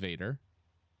badass Vader.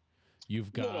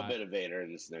 You've got a little bit of Vader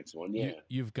in this next one, yeah.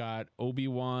 You've got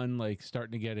Obi-Wan like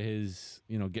starting to get his,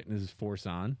 getting his force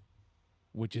on,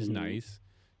 which is nice.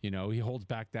 He holds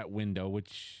back that window,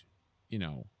 which,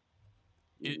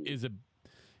 is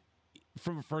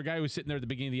for a guy who's sitting there at the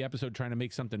beginning of the episode trying to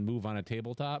make something move on a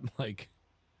tabletop, like.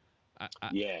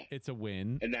 Yeah, it's a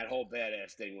win. And that whole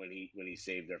badass thing when he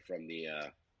saved her from the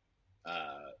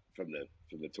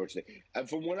torch thing. And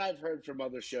from what I've heard from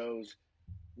other shows,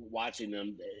 watching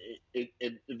them, it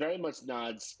very much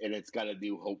nods, and it's got a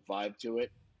New Hope vibe to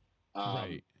it.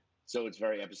 Right. So it's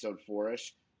very episode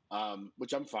 4-ish,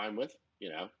 which I'm fine with.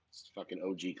 It's fucking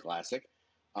OG classic.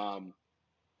 Some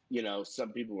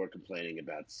people were complaining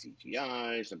about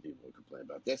CGI. Some people were complaining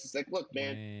about this. It's like, look,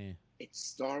 man. It's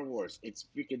Star Wars. It's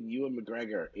freaking Ewan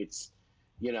McGregor. It's,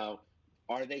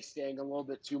 are they staying a little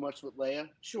bit too much with Leia?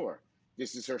 Sure.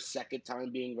 This is her second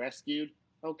time being rescued.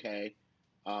 Okay.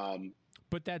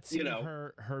 But that scene of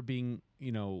her being,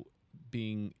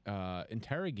 being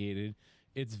interrogated,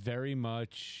 it's very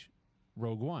much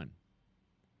Rogue One.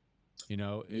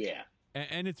 Yeah.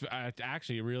 And it's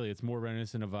actually really, it's more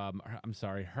reminiscent of,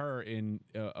 her in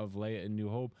of Leia in New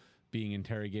Hope being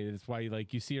interrogated. That's why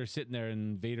you see her sitting there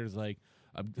and Vader's like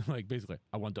basically,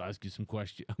 I want to ask you some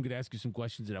questions. I'm going to ask you some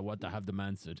questions and I want to have them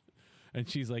answered. And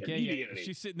she's like, yeah.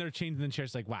 She's sitting there changing the chair.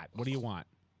 She's like, what do you want?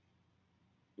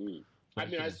 I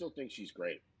mean, I still think she's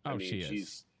great.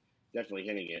 She's definitely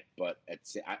hitting it, but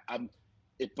it's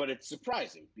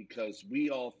surprising because we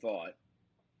all thought,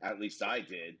 at least I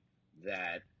did,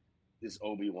 that this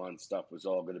Obi-Wan stuff was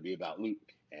all going to be about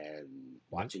Luke, and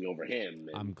watching over him.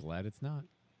 And I'm glad it's not.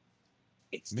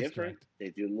 it's Misdirect. different. They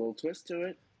do a little twist to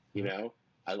it. You know,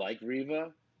 I like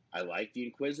Reva. I like the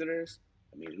Inquisitors.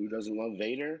 I mean, who doesn't love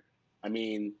Vader? I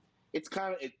mean, it's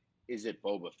kind of is it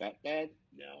Boba Fett bad?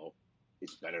 No,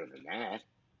 it's better than that.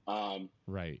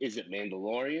 Right. Is it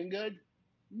Mandalorian good?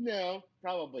 No,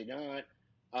 probably not.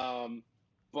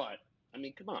 But I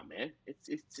mean, come on, man.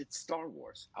 It's Star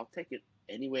Wars. I'll take it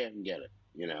any way I can get it.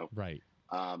 You know. Right.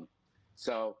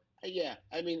 So yeah,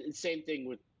 I mean, same thing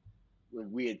with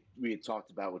we had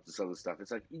talked about with this other stuff.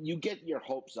 It's like you get your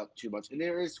hopes up too much, and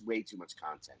there is way too much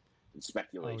content and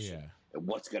speculation and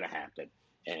what's going to happen,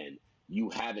 and you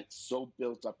have it so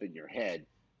built up in your head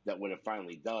that when it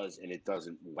finally does and it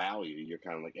doesn't wow you, you're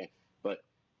kind of like, eh. But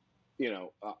you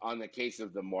know, on the case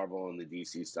of the Marvel and the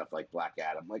DC stuff, like Black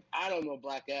Adam, like I don't know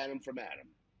Black Adam from Adam,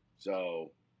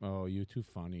 so. Oh, you're too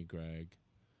funny, Greg.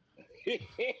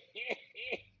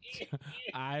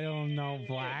 I don't know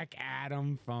Black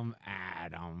Adam from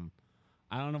Adam.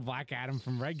 I don't know Black Adam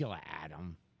from regular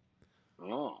Adam.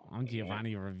 Oh, I'm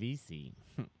Giovanni Ribisi.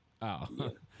 Oh.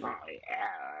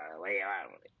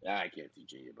 I can't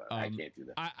teach you about it. I can't do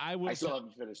that. I still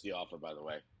haven't finished the offer, by the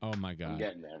way. Oh my God. I'm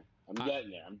getting there.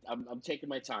 I'm taking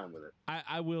my time with it.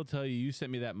 I will tell you, you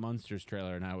sent me that Monsters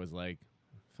trailer and I was like,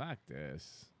 fuck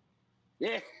this.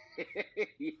 Yeah.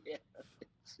 Yeah.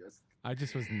 I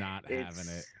just was not having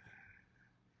it.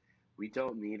 We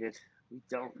don't need it. We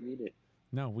don't need it.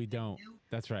 No, we don't.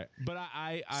 That's right. But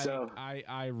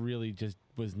I really just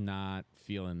was not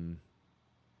feeling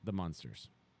the Monsters.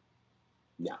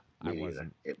 No, I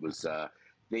wasn't. It was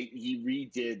he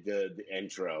redid the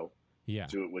intro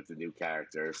to it with the new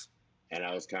characters, and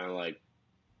I was kind of like,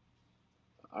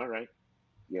 all right,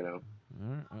 you know.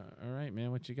 All right,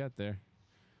 man, what you got there?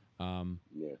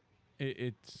 Yeah.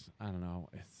 It's I don't know.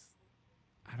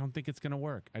 I don't think it's gonna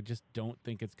work. I just don't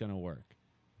think it's gonna work.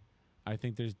 I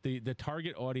think there's the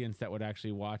target audience that would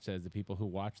actually watch that is the people who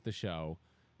watch the show,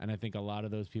 and I think a lot of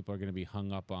those people are going to be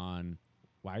hung up on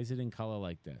why is it in color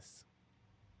like this?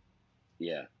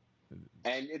 Yeah,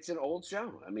 and it's an old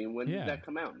show. I mean, when did that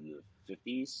come out? In the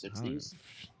 50s, 60s?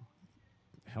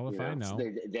 Hell if I know.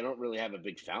 They don't really have a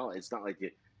big foul. It's not like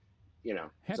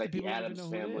it's like the Addams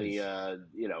Family,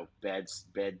 bad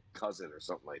cousin or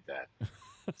something like that.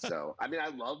 So, I mean, I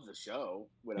loved the show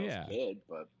when I was a kid,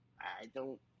 but I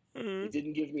don't. It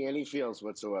didn't give me any feels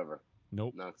whatsoever.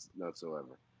 Nope, not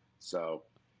whatsoever. So,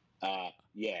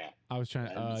 yeah. I was trying.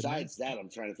 Besides that, I'm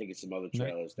trying to think of some other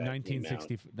trailers.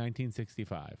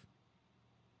 1965.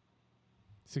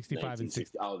 65 and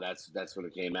 60. Oh, that's when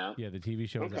it came out. Yeah, the TV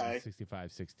show was out in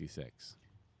 65, 66.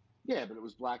 Yeah, but it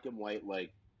was black and white,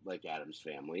 like Addams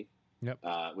Family. Yep.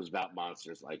 It was about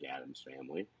monsters, like Addams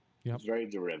Family. Yep. It's very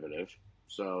derivative.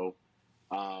 So,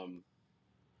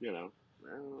 you know,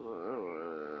 what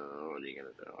are you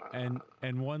gonna do?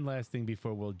 And one last thing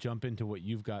before we'll jump into what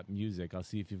you've got music. I'll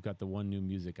see if you've got the one new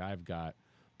music I've got.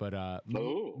 But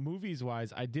movies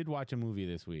wise, I did watch a movie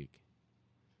this week.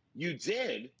 You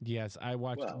did? Yes, I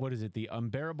watched. Well, what is it? The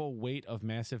Unbearable Weight of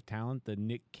Massive Talent, the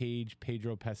Nick Cage,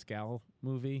 Pedro Pascal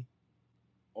movie.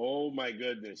 Oh my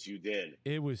goodness, you did!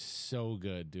 It was so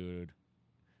good, dude.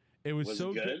 It was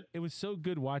so good. It was so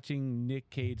good watching Nick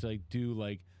Cage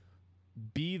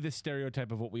be the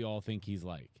stereotype of what we all think he's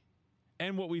like,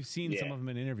 and what we've seen some of them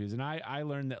in interviews. And I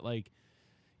learned that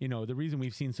the reason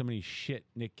we've seen so many shit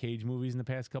Nick Cage movies in the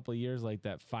past couple of years, like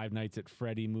that Five Nights at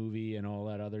Freddy movie and all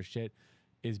that other shit,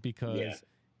 is because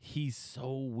he's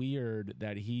so weird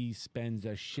that he spends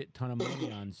a shit ton of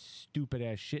money on stupid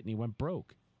ass shit and he went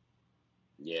broke.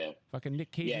 Yeah. Fucking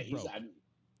Nick Cage is broke.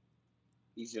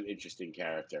 He's an interesting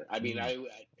character. I mean,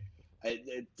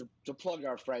 to plug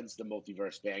our friends, the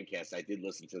Multiverse Bandcast, I did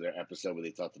listen to their episode where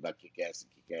they talked about Kick-Ass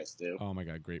and Kick-Ass 2. Oh my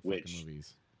God, great fucking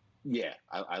movies. Yeah,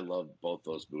 I love both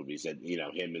those movies. And,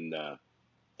 him and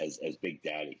as Big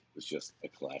Daddy was just a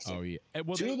classic. Oh, yeah.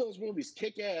 Two of those movies,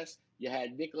 Kick-Ass, you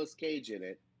had Nicolas Cage in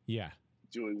it. Yeah.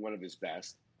 Doing one of his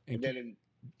best. And then in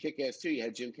Kick-Ass 2, you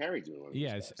had Jim Carrey doing one of his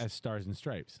best. Yeah, as Stars and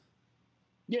Stripes.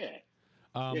 Yeah.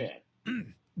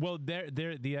 Well,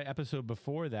 they're the episode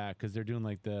before that, because they're doing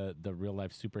like the real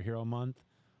life superhero month,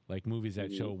 like movies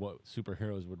that show what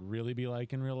superheroes would really be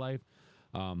like in real life,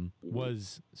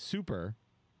 was Super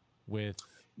with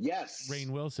Rainn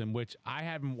Wilson, which I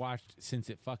haven't watched since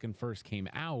it fucking first came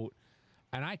out,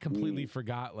 and I completely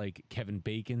forgot like Kevin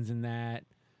Bacon's in that.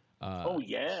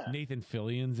 Nathan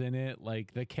Fillion's in it.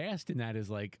 Like the cast in that is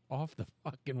like off the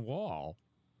fucking wall.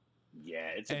 Yeah,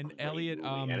 it's and Elliot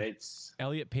movie, and it's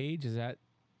Elliot Page, is that?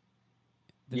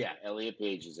 Elliot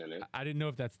Page is in it. I didn't know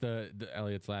if that's the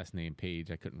Elliot's last name,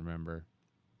 Page. I couldn't remember.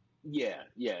 Yeah,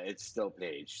 yeah, it's still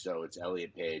Page, so it's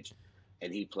Elliot Page,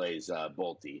 and he plays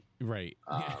Bolty. Right.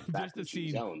 Back Just the when she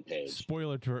was scene. Ellen Page.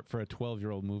 Spoiler for a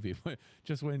 12-year-old movie.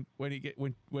 Just when he get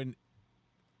when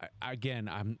again,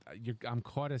 I'm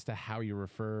caught as to how you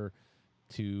refer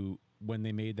to when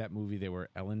they made that movie. They were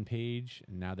Ellen Page,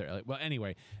 and now they're Elliot. Well,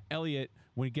 anyway, Elliot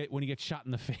when he gets shot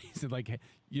in the face, and like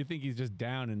you think he's just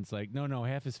down, and it's like no,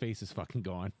 half his face is fucking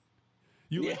gone.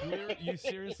 You you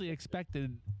seriously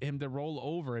expected him to roll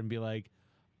over and be like,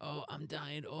 "Oh, I'm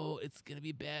dying. Oh, it's gonna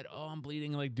be bad. Oh, I'm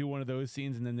bleeding." Like do one of those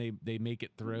scenes, and then they make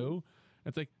it through.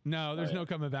 It's like no, there's no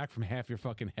coming back from half your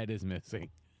fucking head is missing.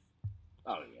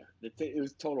 Oh yeah, it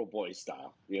was total boy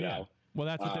style, you know. Well,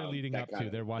 that's what they're leading up to.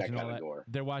 They're watching all that. Gore.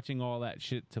 They're watching all that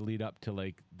shit to lead up to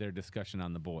like their discussion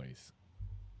on The Boys.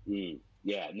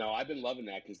 Yeah, no, I've been loving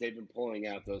that because they've been pulling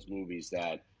out those movies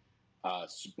that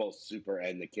both Super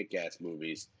and the Kick-Ass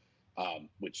movies,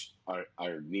 which are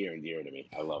near and dear to me.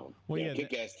 I love them. Well, yeah,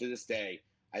 Kick-Ass to this day,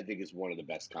 I think is one of the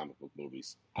best comic book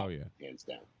movies. Hands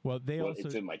down. Well,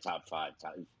 it's in my top 5,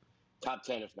 top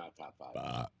 10, if not top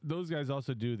 5. Those guys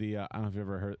also do the. I don't know if you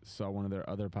ever saw one of their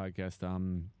other podcasts.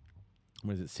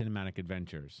 What is it? Cinematic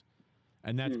Adventures,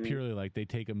 and that's purely like they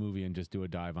take a movie and just do a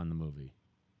dive on the movie.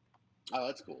 Oh,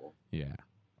 that's cool. Yeah,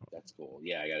 that's cool.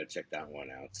 Yeah, I got to check that one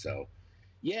out. So,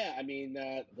 yeah, I mean,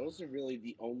 those are really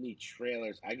the only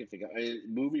trailers I can think of. I mean,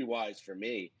 movie-wise, for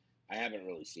me, I haven't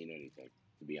really seen anything,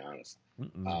 to be honest.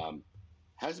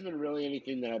 Hasn't been really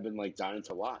anything that I've been like dying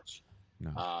to watch.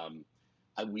 No.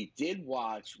 We did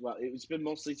watch. Well, it's been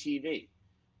mostly TV.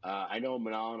 I know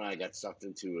Manal and I got sucked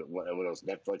into one of those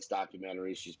Netflix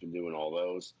documentaries. She's been doing all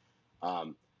those.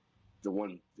 The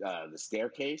one, The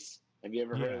Staircase. Have you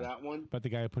ever heard of that one? But the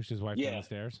guy who pushed his wife down the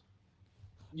stairs?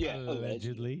 Yeah.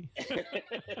 Allegedly.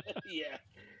 Yeah.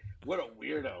 What a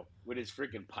weirdo with his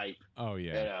freaking pipe. Oh,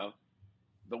 yeah. You know?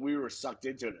 But we were sucked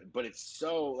into it. But it's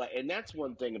so, like, and that's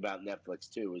one thing about Netflix,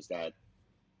 too, is that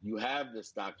you have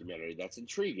this documentary that's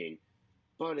intriguing,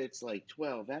 but it's like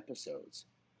 12 episodes.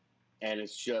 And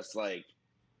it's just like,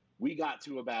 we got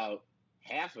to about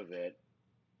half of it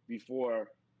before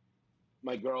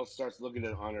my girl starts looking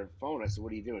at it on her phone. I said,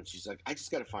 "What are you doing?" She's like, "I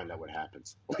just got to find out what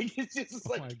happens." Like, it's just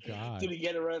like, my God. Did he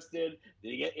get arrested?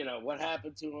 Did he get, what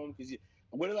happened to him? Because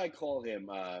what did I call him?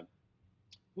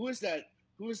 Who is that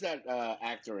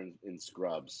actor in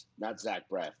Scrubs? Not Zach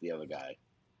Braff, the other guy.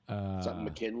 Something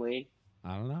McKinley.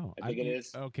 I don't know. I think it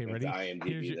is. Okay, ready?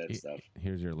 IMDb that stuff.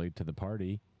 Here's your late to the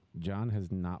party. John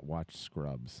has not watched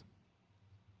Scrubs.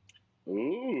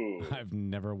 Ooh. I've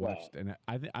never watched, and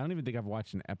I don't even think I've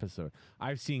watched an episode.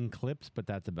 I've seen clips, but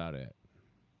that's about it.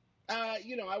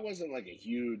 I wasn't like a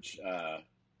huge,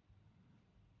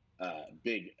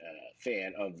 big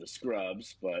fan of the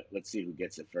Scrubs, but let's see who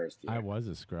gets it first here. I was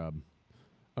a scrub.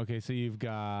 Okay, so you've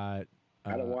got.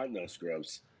 I don't want no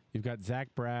Scrubs. You've got Zach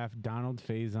Braff, Donald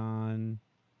Faison,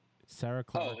 Sarah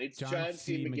Clark, it's John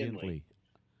C. McGinley.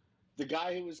 The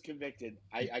guy who was convicted,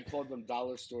 I called him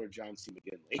Dollar Store John C.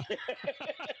 McGinley.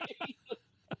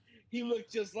 He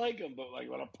looked just like him, but like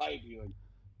on a pipe. He like,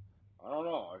 I don't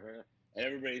know. And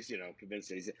everybody's, convinced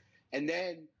that he's. And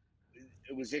then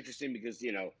it was interesting because,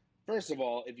 first of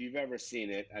all, if you've ever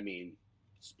seen it, I mean,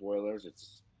 spoilers.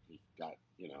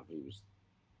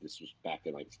 This was back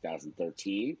in like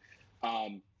 2013.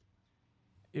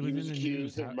 He was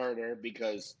accused of murder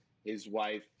because his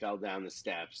wife fell down the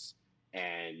steps.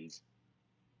 And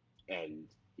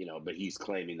but he's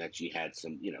claiming that she had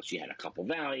some, she had a couple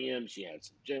Valium, she had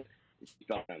some gin, and she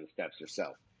fell down the steps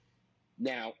herself.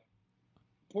 Now,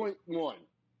 point one,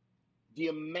 the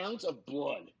amount of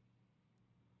blood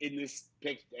in this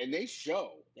picture, and they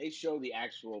show the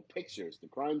actual pictures, the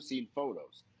crime scene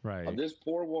photos of this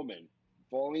poor woman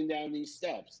falling down these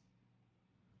steps.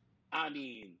 I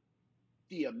mean,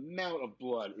 the amount of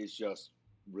blood is just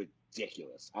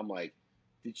ridiculous. I'm like,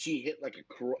 did she hit like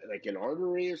an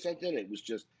artery or something? It was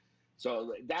just,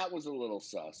 so that was a little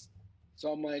sus.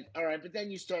 So I'm like, all right, but then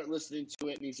you start listening to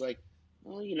it, and he's like,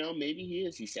 well, maybe he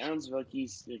is. He sounds like he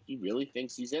really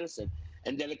thinks he's innocent.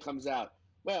 And then it comes out,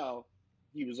 well,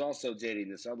 he was also dating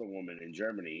this other woman in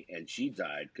Germany, and she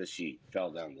died because she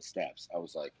fell down the steps. I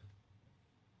was like,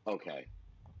 okay,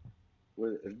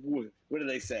 what do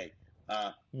they say?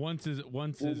 Once is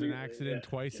an accident,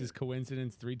 twice is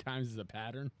coincidence, 3 times is a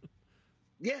pattern.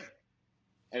 Yeah.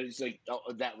 And it's like,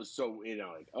 oh, that was so,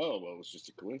 like, oh, well, it was just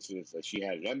a coincidence that she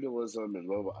had an embolism and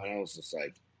blah, blah. And I was just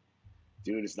like,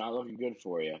 dude, it's not looking good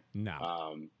for you.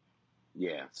 No.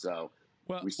 Yeah. So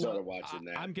we started watching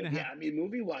that. I mean,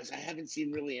 movie-wise, I haven't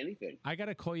seen really anything. I got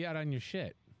to call you out on your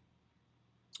shit.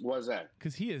 What was that?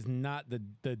 Because he is not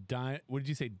the dime, what did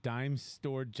you say, dime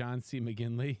store John C.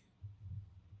 McGinley?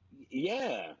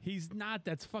 Yeah. He's not.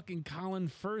 That's fucking Colin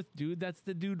Firth, dude. That's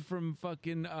the dude from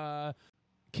fucking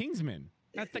Kingsman.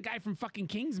 That's the guy from fucking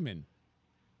Kingsman.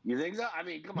 You think so? I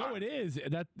mean, come on. No, it is.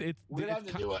 We'd have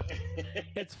to do it.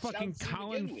 It's fucking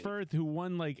Colin Firth who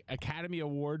won like Academy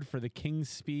Award for The King's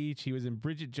Speech. He was in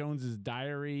Bridget Jones's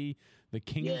Diary, The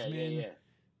Kingsman. Yeah.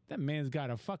 That man's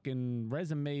got a fucking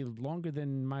resume longer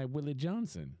than my Willie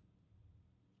Johnson.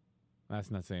 That's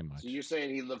not saying much. So you're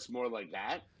saying he looks more like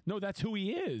that? No, that's who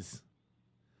he is.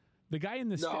 The guy in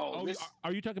the...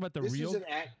 are you talking about the real...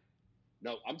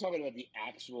 No, I'm talking about the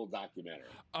actual documentary.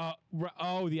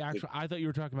 The actual... I thought you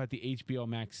were talking about the HBO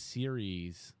Max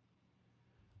series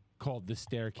called The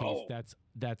Staircase. Oh.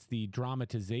 That's the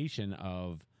dramatization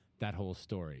of that whole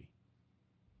story.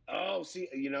 Oh, see,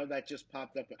 that just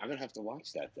popped up. I'm going to have to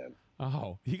watch that then.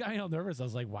 Oh, you got me all nervous. I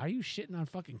was like, why are you shitting on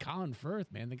fucking Colin Firth,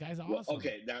 man? The guy's awesome. Well,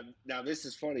 okay, now this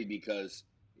is funny because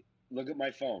look at my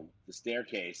phone, The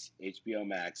Staircase, HBO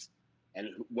Max, and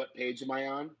what page am I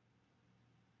on?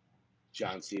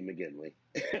 John C. McGinley.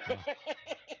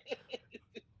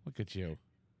 Look at you.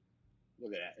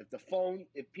 Look at that.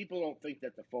 If people don't think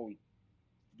that the phone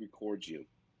records you,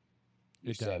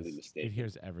 you're sadly mistaken. It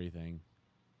hears everything.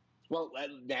 Well,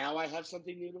 now I have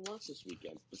something new to watch this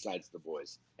weekend besides The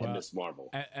Boys and Miss Marvel.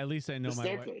 At least I know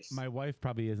my wife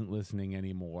probably isn't listening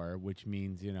anymore, which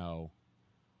means,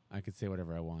 I could say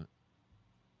whatever I want.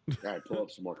 All right, pull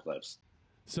up some more clips.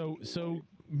 So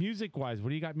music-wise, what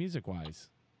do you got music-wise?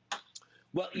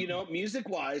 Well,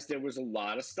 music-wise, there was a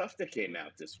lot of stuff that came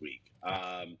out this week.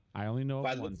 I only know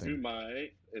if one thing.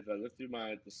 If I look through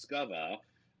my Discover,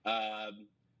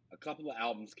 a couple of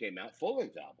albums came out,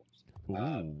 full-length albums.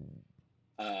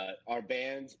 Our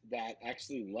band that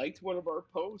actually liked one of our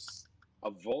posts,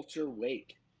 A Vulture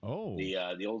Wake. Oh,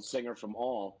 the old singer from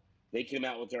All, they came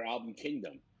out with their album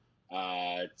Kingdom.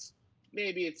 It's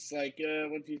like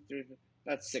 1, 2, 3, 4,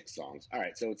 about 6 songs. All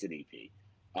right, so it's an EP.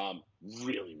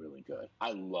 Really, really good.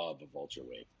 I love A Vulture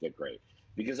Wake. They're great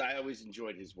because I always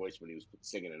enjoyed his voice when he was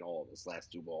singing in All, his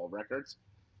last 2 All records.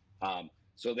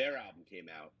 So their album came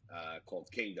out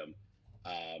called Kingdom.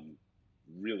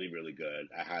 Really, really good.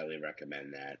 I highly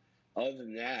recommend that. Other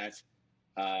than that,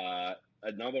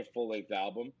 another full-length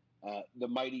album, The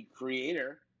Mighty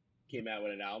Creator came out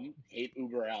with an album, Hate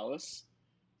Uber Alice.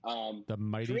 The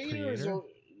Mighty Creator?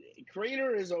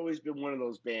 Creator has always been one of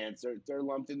those bands. They're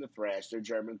lumped in the thrash. They're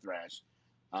German thrash.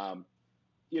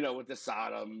 With the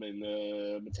Sodom and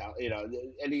the Metallica,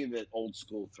 any of the old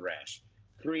school thrash.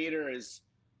 Creator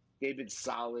they've been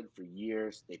solid for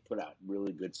years. They put out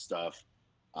really good stuff.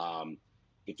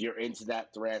 If you're into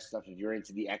that thrash stuff, if you're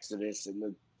into the Exodus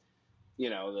and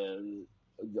the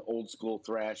old school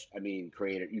thrash,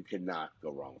 Creator, you cannot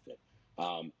go wrong with it.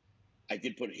 I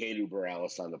did put Hey Uber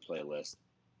Alice on the playlist.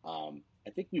 I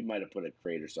think we might have put a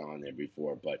Creator song on there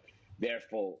before, but their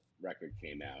full record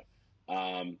came out.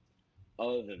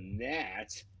 Other than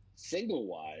that,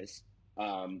 single-wise,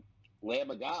 Lamb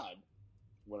of God,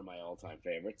 one of my all-time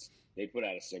favorites, they put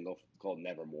out a single called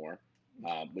Nevermore,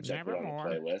 which I put on the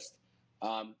playlist.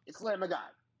 It's Lamb of God.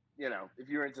 If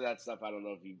you're into that stuff, I don't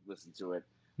know if you listen to it.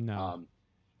 No.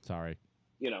 Sorry.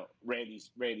 Randy's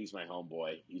my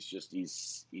homeboy.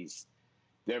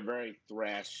 They're very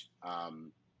thrash.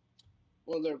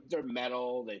 They're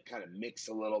metal. They kind of mix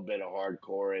a little bit of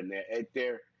hardcore in there.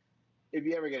 If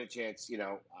you ever get a chance,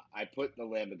 I put the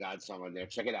Lamb of God song on there.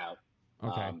 Check it out.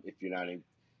 Okay. If you're not in,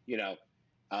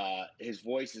 his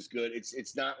voice is good.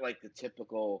 It's not like the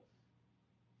typical.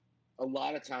 A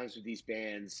lot of times with these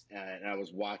bands, and I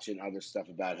was watching other stuff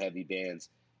about heavy bands,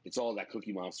 it's all that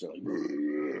Cookie Monster, like,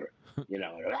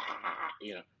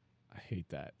 I hate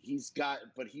that. He's got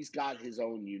his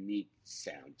own unique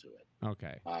sound to it.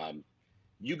 Okay.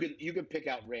 You can pick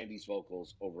out Randy's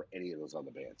vocals over any of those other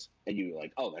bands, and you're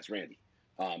like, oh, that's Randy.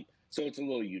 So it's a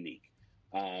little unique.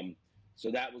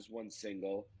 So that was one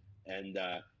single, and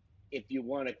if you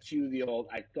want to cue the old,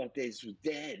 I Thought Days Were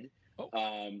Dead.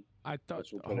 I thought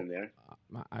which we'll put in there.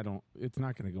 I don't. It's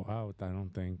not going to go out. I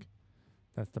don't think.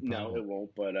 That's the problem. No, it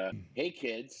won't. But hey,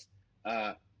 kids,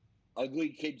 Ugly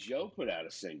Kid Joe put out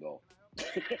a single.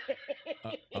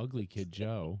 Ugly Kid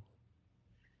Joe.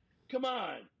 Come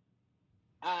on.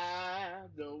 I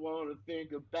don't want to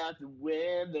think about the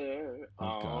weather.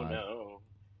 Oh God. No.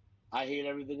 I Hate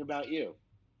Everything About You.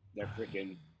 They're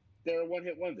a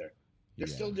one-hit wonder. They're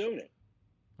still doing it.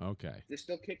 Okay. They're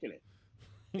still kicking it.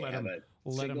 Let them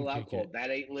single out called it. That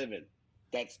Ain't Living.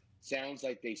 That sounds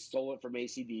like they stole it from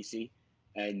AC/DC.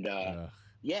 And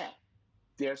yeah,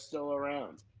 they're still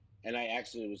around. And I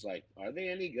actually was like, are they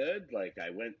any good? Like, I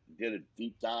did a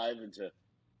deep dive into,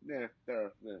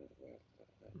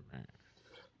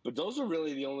 But those are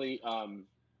really the only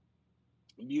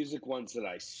music ones that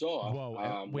I saw. Whoa,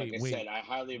 Like wait, I said, wait. I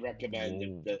highly recommend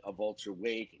Whoa. the Of Ultra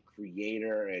Wake, and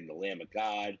Creator, and The Lamb of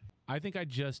God. I think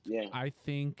Yeah.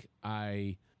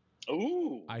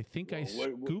 Ooh. I think I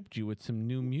Well, scooped you with some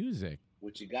new music.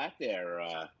 what you got there,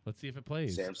 Let's see if it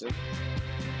plays. Samson?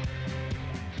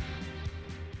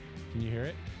 Can you hear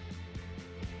it?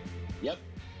 Yep.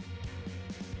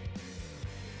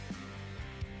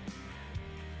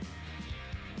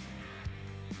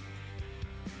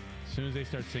 As soon as they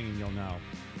start singing, you'll know.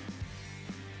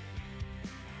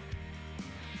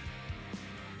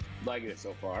 Liking it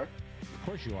so far. Of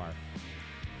course you are.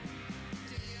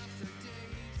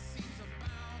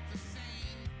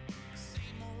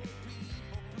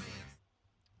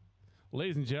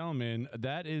 Ladies and gentlemen,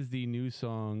 that is the new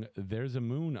song There's a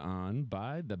Moon On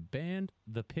by the band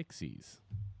The Pixies.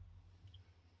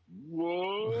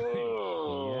 Whoa,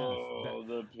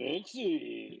 the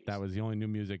Pixies. That was the only new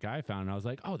music I found. I was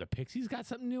like, oh, the Pixies got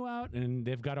something new out? And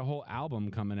they've got a whole album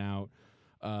coming out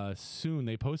soon.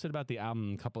 They posted about the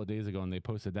album a couple of days ago, and they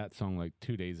posted that song like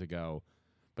 2 days ago.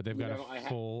 But they've got a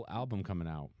full album coming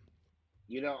out.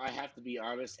 You know, I have to be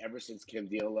honest, ever since Kim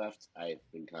Deal left, I've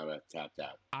been kind of tapped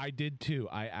out. I did too.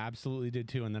 I absolutely did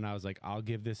too. And then I was like, I'll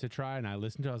give this a try. And I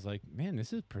listened to it. I was like, man,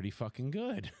 this is pretty fucking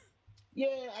good.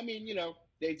 Yeah, I mean, you know,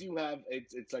 they do have,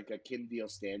 it's like a Kim Deal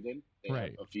stand-in.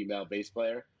 Right. A female bass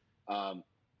player. I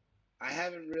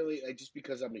haven't really, just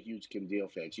because I'm a huge Kim Deal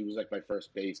fan. She was like my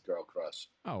first bass girl crush.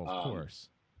 Oh, of course.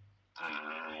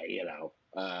 You know,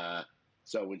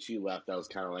 so when she left, I was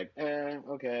kind of like,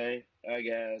 okay, I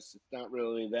guess it's not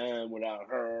really them without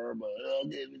her, but I'll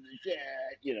give it a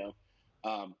shot, you know.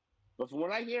 But from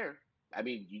what I hear, I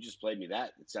mean, you just played me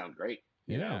that. It sounds great.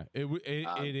 You know?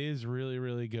 It is really,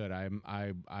 really good.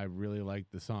 I really like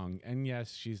the song. And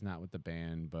yes, she's not with the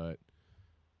band, but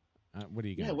what are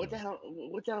you gonna do? What the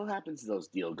hell happens to those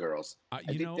Deal girls? I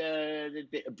think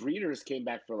the Breeders came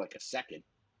back for like a second,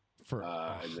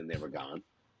 and then they were gone.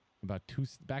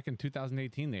 Back in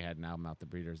 2018, they had an album out, The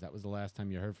Breeders. That was the last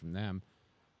time you heard from them.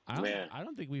 I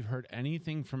don't think we've heard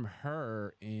anything from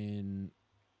her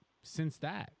since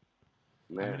that.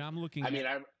 Man. I mean,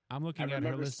 I'm looking at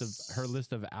her list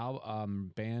of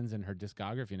bands and her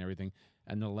discography and everything,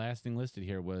 and the last thing listed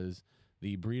here was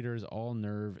The Breeders All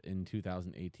Nerve in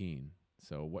 2018.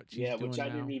 So what she's doing which I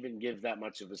didn't even give that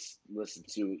much of a listen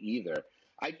to either.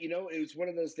 It was one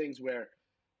of those things where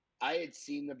I had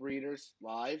seen the Breeders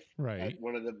live at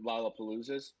one of the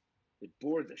Lollapaloozas. It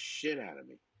bored the shit out of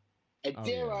me. And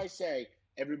I say,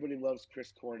 everybody loves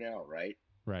Chris Cornell, right?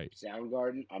 Right.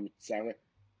 Soundgarden.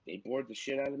 They bored the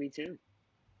shit out of me too.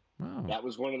 Wow. That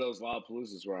was one of those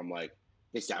Lollapaloozas where I'm like,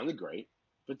 they sounded great,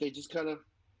 but they just kind of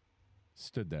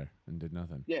stood there and did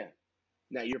nothing. Yeah.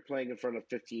 Now you're playing in front of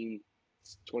 15,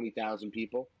 20,000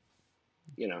 people.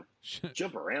 You know,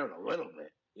 jump around a little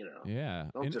bit. You know,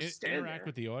 don't just stand interact there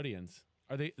with the audience.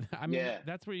 Are they? I mean,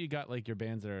 that's where you got like your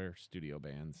bands that are studio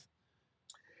bands.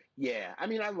 Yeah, I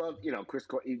mean, I love Chris,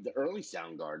 the early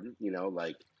Soundgarden. You know,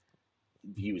 like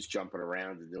he was jumping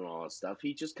around and doing all that stuff.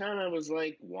 He just kind of was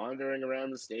like wandering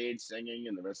around the stage singing,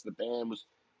 and the rest of the band was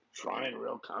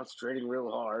concentrating real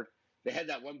hard. They had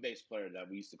that one bass player that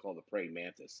we used to call the praying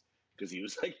mantis because he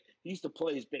was like he used to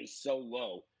play his bass so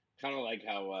low, kind of like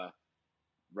how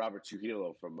Robert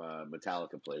Trujillo from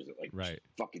Metallica plays it, like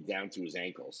fucking down to his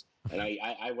ankles. And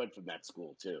I went from that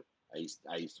school too. I used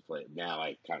to play it. Now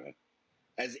I kind of,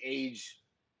 as age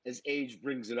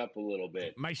brings it up a little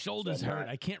bit. My shoulders hurt.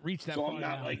 I can't reach that. So far I'm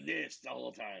not down. like this the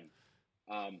whole time.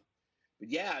 But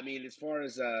yeah, I mean, as far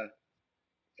as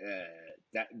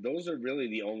those are really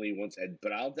the only ones.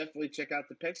 But I'll definitely check out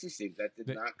the Pixies thing. That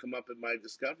did not come up in my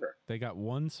Discover. They got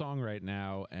one song right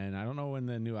now, and I don't know when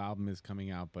the new album is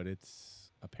coming out, but it's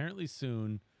apparently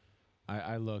soon.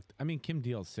 I looked. I mean, Kim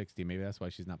Deal's 60. Maybe that's why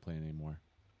she's not playing anymore.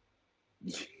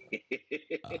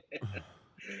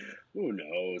 Who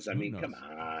knows? I mean, come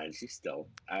on. She's still.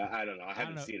 I don't know. I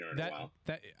haven't seen her in a while.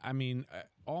 I mean,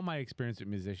 all my experience with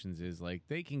musicians is like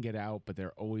they can get out, but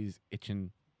they're always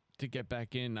itching to get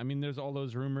back in. I mean, there's all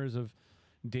those rumors of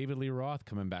David Lee Roth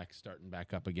starting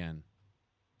back up again.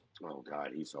 Oh God,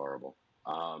 he's horrible.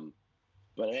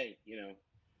 But hey,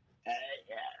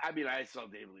 I mean, I saw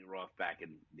David Lee Roth back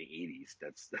in the '80s.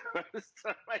 That's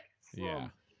yeah.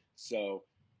 So,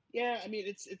 yeah, I mean,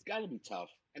 it's got to be tough.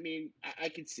 I mean, I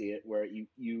can see it where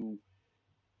you've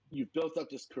built up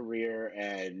this career,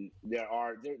 and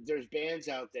there's bands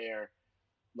out there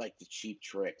like the Cheap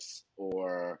Tricks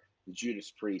or the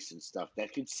Judas Priest and stuff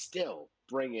that could still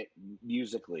bring it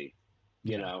musically,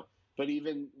 you know. But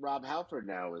even Rob Halford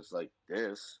now is like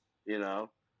this, you know.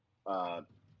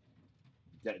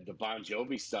 the Bon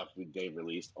Jovi stuff they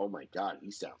released. Oh my God,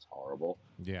 he sounds horrible.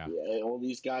 Yeah. All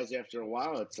these guys, after a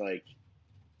while, it's like,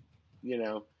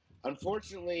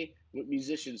 unfortunately, with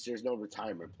musicians, there's no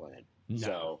retirement plan. No.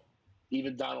 So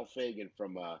even Donald Fagen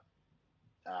from,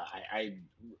 I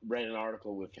read an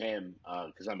article with him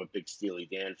because I'm a big Steely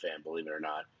Dan fan, believe it or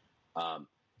not.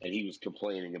 And he was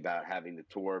complaining about having to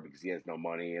tour because he has no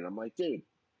money. And I'm like, dude,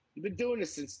 you've been doing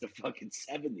this since the fucking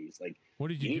 70s. Like, what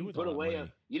did you do with all that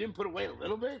money? You didn't put away a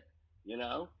little bit,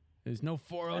 There's no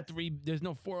 403. There's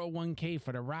no 401k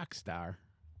for the rock star.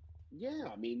 Yeah,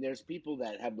 I mean, there's people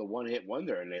that have the one-hit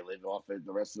wonder and they live off it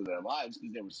the rest of their lives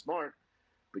because they were smart.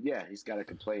 But yeah, he's got to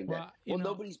complain that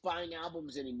nobody's buying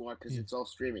albums anymore because it's all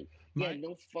streaming.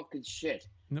 No fucking shit.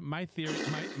 My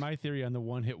theory on the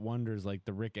one-hit wonders, like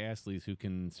the Rick Astley's who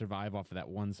can survive off of that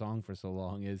one song for so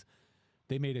long, is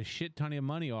they made a shit ton of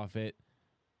money off it.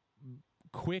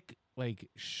 Quick, like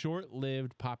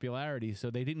short-lived popularity, so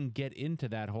they didn't get into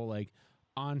that whole like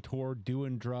on tour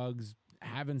doing drugs,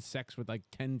 having sex with like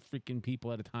 10 freaking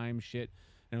people at a time shit.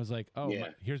 And it was like,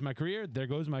 here's my career. There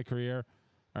goes my career.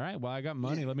 All right, well, I got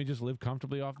money. Let me just live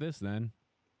comfortably off this then.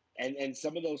 And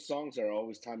some of those songs are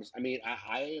always timeless. I mean,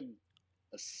 I am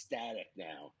ecstatic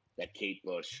now that Kate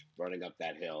Bush, Running Up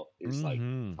That Hill, is like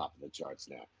top of the charts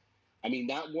now. I mean,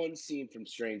 that one scene from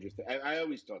Stranger Things, I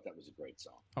always thought that was a great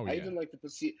song. Oh, I even like the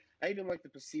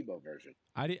placebo version.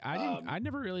 I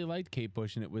never really liked Kate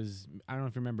Bush, and it was, I don't know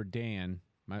if you remember Danny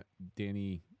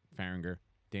Farringer,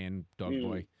 Dan Dog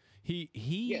Boy.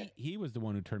 He was the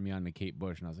one who turned me on to Kate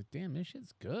Bush, and I was like, damn, this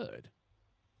shit's good.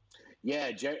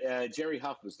 Yeah, Jerry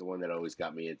Huff was the one that always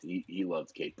got me into. He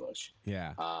loved Kate Bush.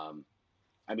 Yeah.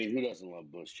 I mean, who doesn't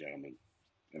love Bush, gentlemen?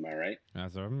 Am I right?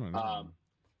 That's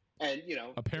and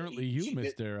apparently you,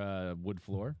 Mr.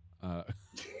 Woodfloor.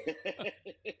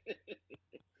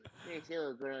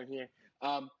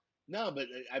 No, but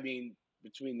I mean,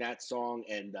 between that song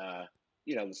and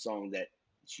the song that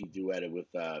she duetted with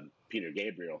Peter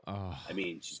Gabriel. Oh. I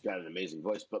mean, she's got an amazing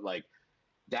voice. But like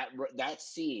that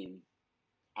scene,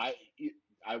 I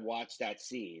watched that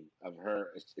scene of her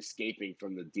escaping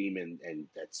from the demon and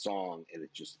that song, and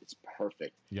it's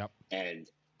perfect. Yep. And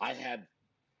I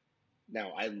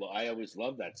always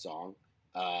loved that song,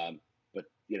 but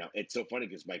it's so funny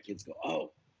because my kids go,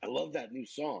 "Oh, I love that new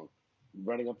song,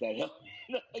 Running Up That Hill."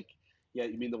 Like, yeah,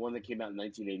 you mean the one that came out in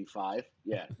 1985?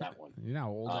 Yeah, that one. You know how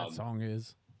old that song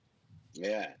is.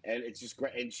 Yeah, and it's just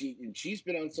great. And she's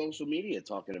been on social media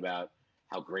talking about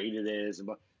how great it is.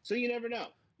 So you never know.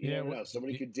 You never know.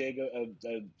 Somebody could dig a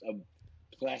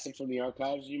classic from the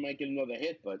archives, and you might get another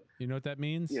hit. But you know what that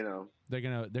means? They're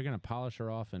gonna polish her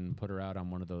off and put her out on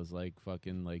one of those like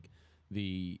fucking like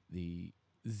the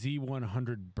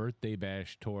Z100 birthday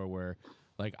bash tour where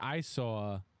like I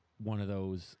saw one of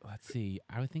those. Let's see.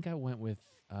 I think I went with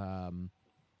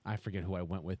I forget who I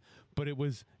went with, but it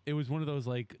was one of those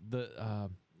like the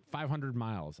 500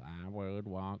 miles I would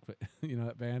walk. You know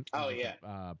that band? Oh yeah.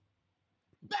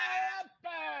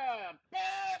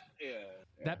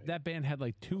 That band had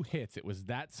like 2 hits. It was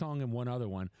that song and one other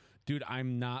one. Dude,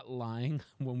 I'm not lying.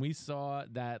 When we saw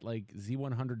that like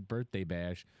Z100 birthday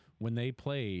bash, when they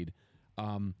played,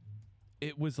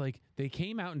 it was like they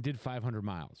came out and did 500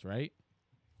 miles, right?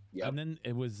 Yeah. And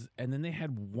then they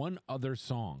had one other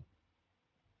song.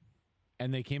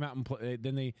 And they came out and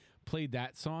then they played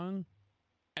that song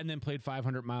and then played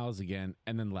 500 miles again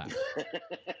and then left.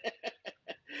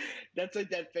 That's like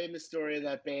that famous story of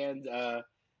that band that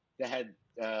had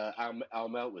I'll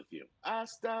Melt With You. I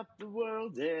stop the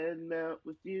world and melt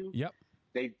with you. Yep.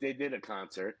 They did a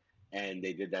concert and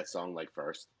they did that song like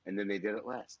first and then they did it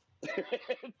last.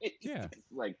 Yeah.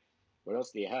 Like, what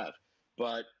else do you have?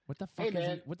 But what the fuck is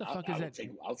that?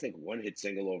 I'll take one hit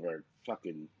single over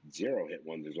fucking 0 hit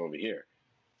wonders over here.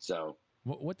 So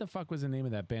what the fuck was the name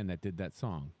of that band that did that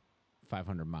song,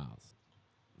 500 Miles?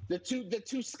 The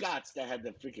two Scots that had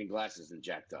the freaking glasses and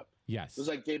jacked up. Yes, it was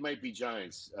like They Might Be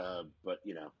Giants, but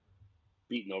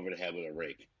beaten over the head with a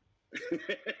rake.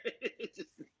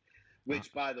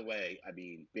 Which, by the way, I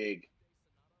mean, big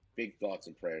thoughts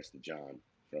and prayers to John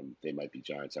from They Might Be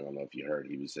Giants. I don't know if you heard,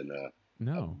 he was in a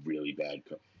really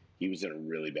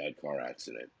bad car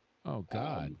accident. Oh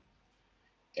God.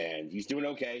 And he's doing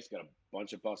okay. He's got a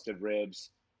bunch of busted ribs.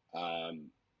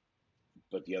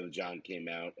 But the other John came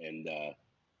out and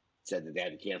said that they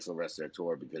had to cancel the rest of their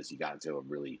tour because he got into a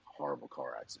really horrible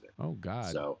car accident. Oh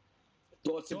God. So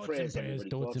thoughts and prayers, everybody.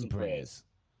 Thoughts and prayers.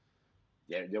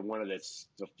 They're one of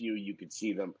the few you could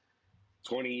see them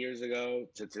 20 years ago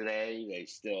to today. They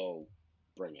still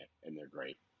bring it, and they're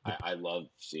great. I love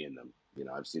seeing them.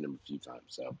 I've seen them a few times.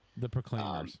 So the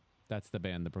Proclaimers. That's the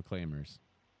band, the Proclaimers.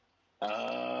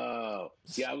 Oh,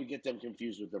 see, I would get them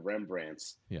confused with the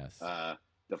Rembrandts. Yes.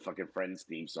 The fucking Friends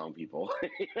theme song people.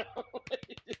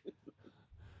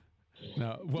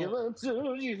 No, Give well, up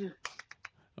to you.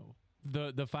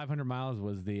 the 500 miles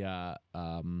was the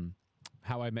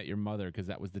How I Met Your Mother, because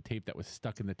that was the tape that was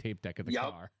stuck in the tape deck of the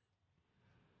car.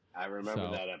 I remember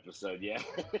that episode. Yeah.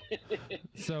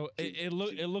 So it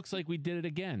looks like we did it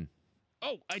again.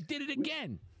 Oh, I did it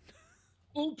again.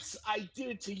 Oops, I did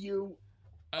it to you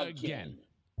again.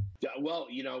 Well,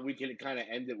 we can kind of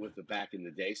end it with the back in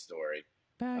the day story.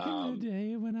 Back in the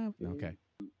day when okay.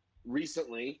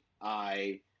 Recently,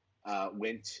 I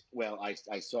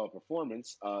I saw a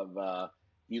performance of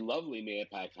the lovely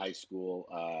Mayapack High School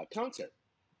concert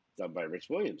done by Rich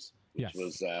Williams, which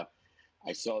was,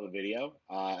 I saw the video,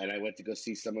 and I went to go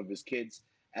see some of his kids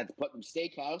at the Putnam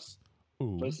Steakhouse,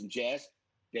 play some jazz.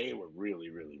 They were really,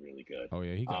 really, really good. Oh,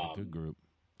 yeah, he got a good group.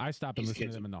 I stop and listen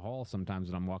to them in the hall sometimes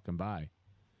when I'm walking by.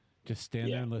 Just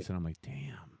stand there and listen. I'm like,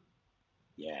 damn.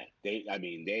 Yeah, they have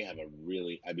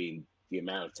the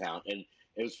amount of talent. And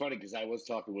it was funny because I was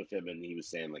talking with him and he was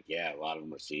saying, like, yeah, a lot of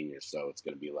them are seniors, so it's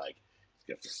going to be like, it's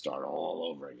going to have to start all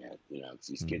over again.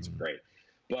 These kids are great.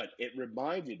 But it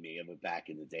reminded me of a back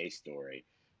in the day story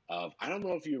of, I don't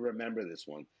know if you remember this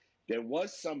one. There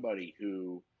was somebody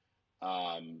who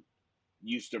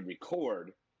used to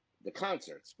record the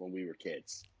concerts when we were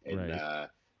kids. And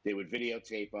they would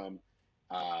videotape them.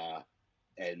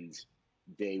 And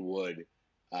they would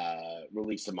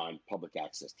release them on public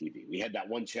access TV. We had that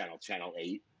one channel, Channel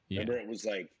 8. Remember, it was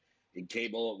like in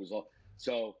cable. It was all.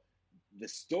 So the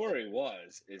story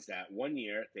is that one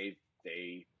year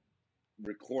they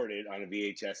recorded on a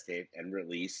VHS tape and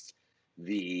released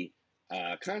the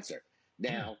concert.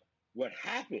 Now, what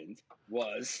happened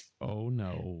was, oh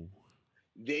no,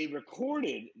 they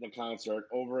recorded the concert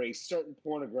over a certain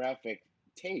pornographic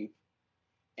tape.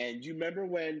 And you remember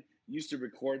when you used to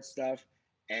record stuff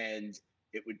and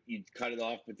you'd cut it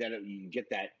off, but then you'd get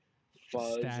that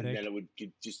fuzz, static, and then it would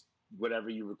just whatever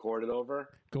you recorded over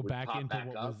go back into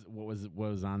what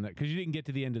was on that, because you didn't get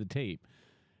to the end of the tape.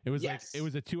 It was like it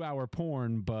was a 2-hour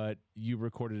porn, but you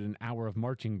recorded an hour of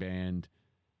marching band,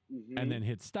 and then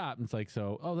hit stop. And it's like,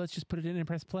 let's just put it in and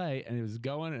press play, and it was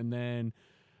going, and then.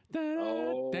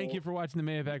 Thank you for watching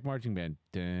the Mayapack Marching Band.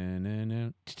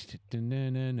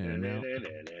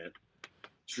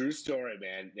 True story,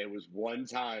 man. There was one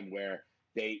time where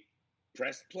they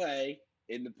pressed play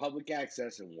in the public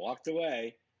access and walked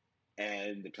away,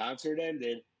 and the concert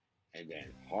ended, and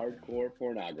then hardcore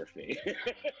pornography.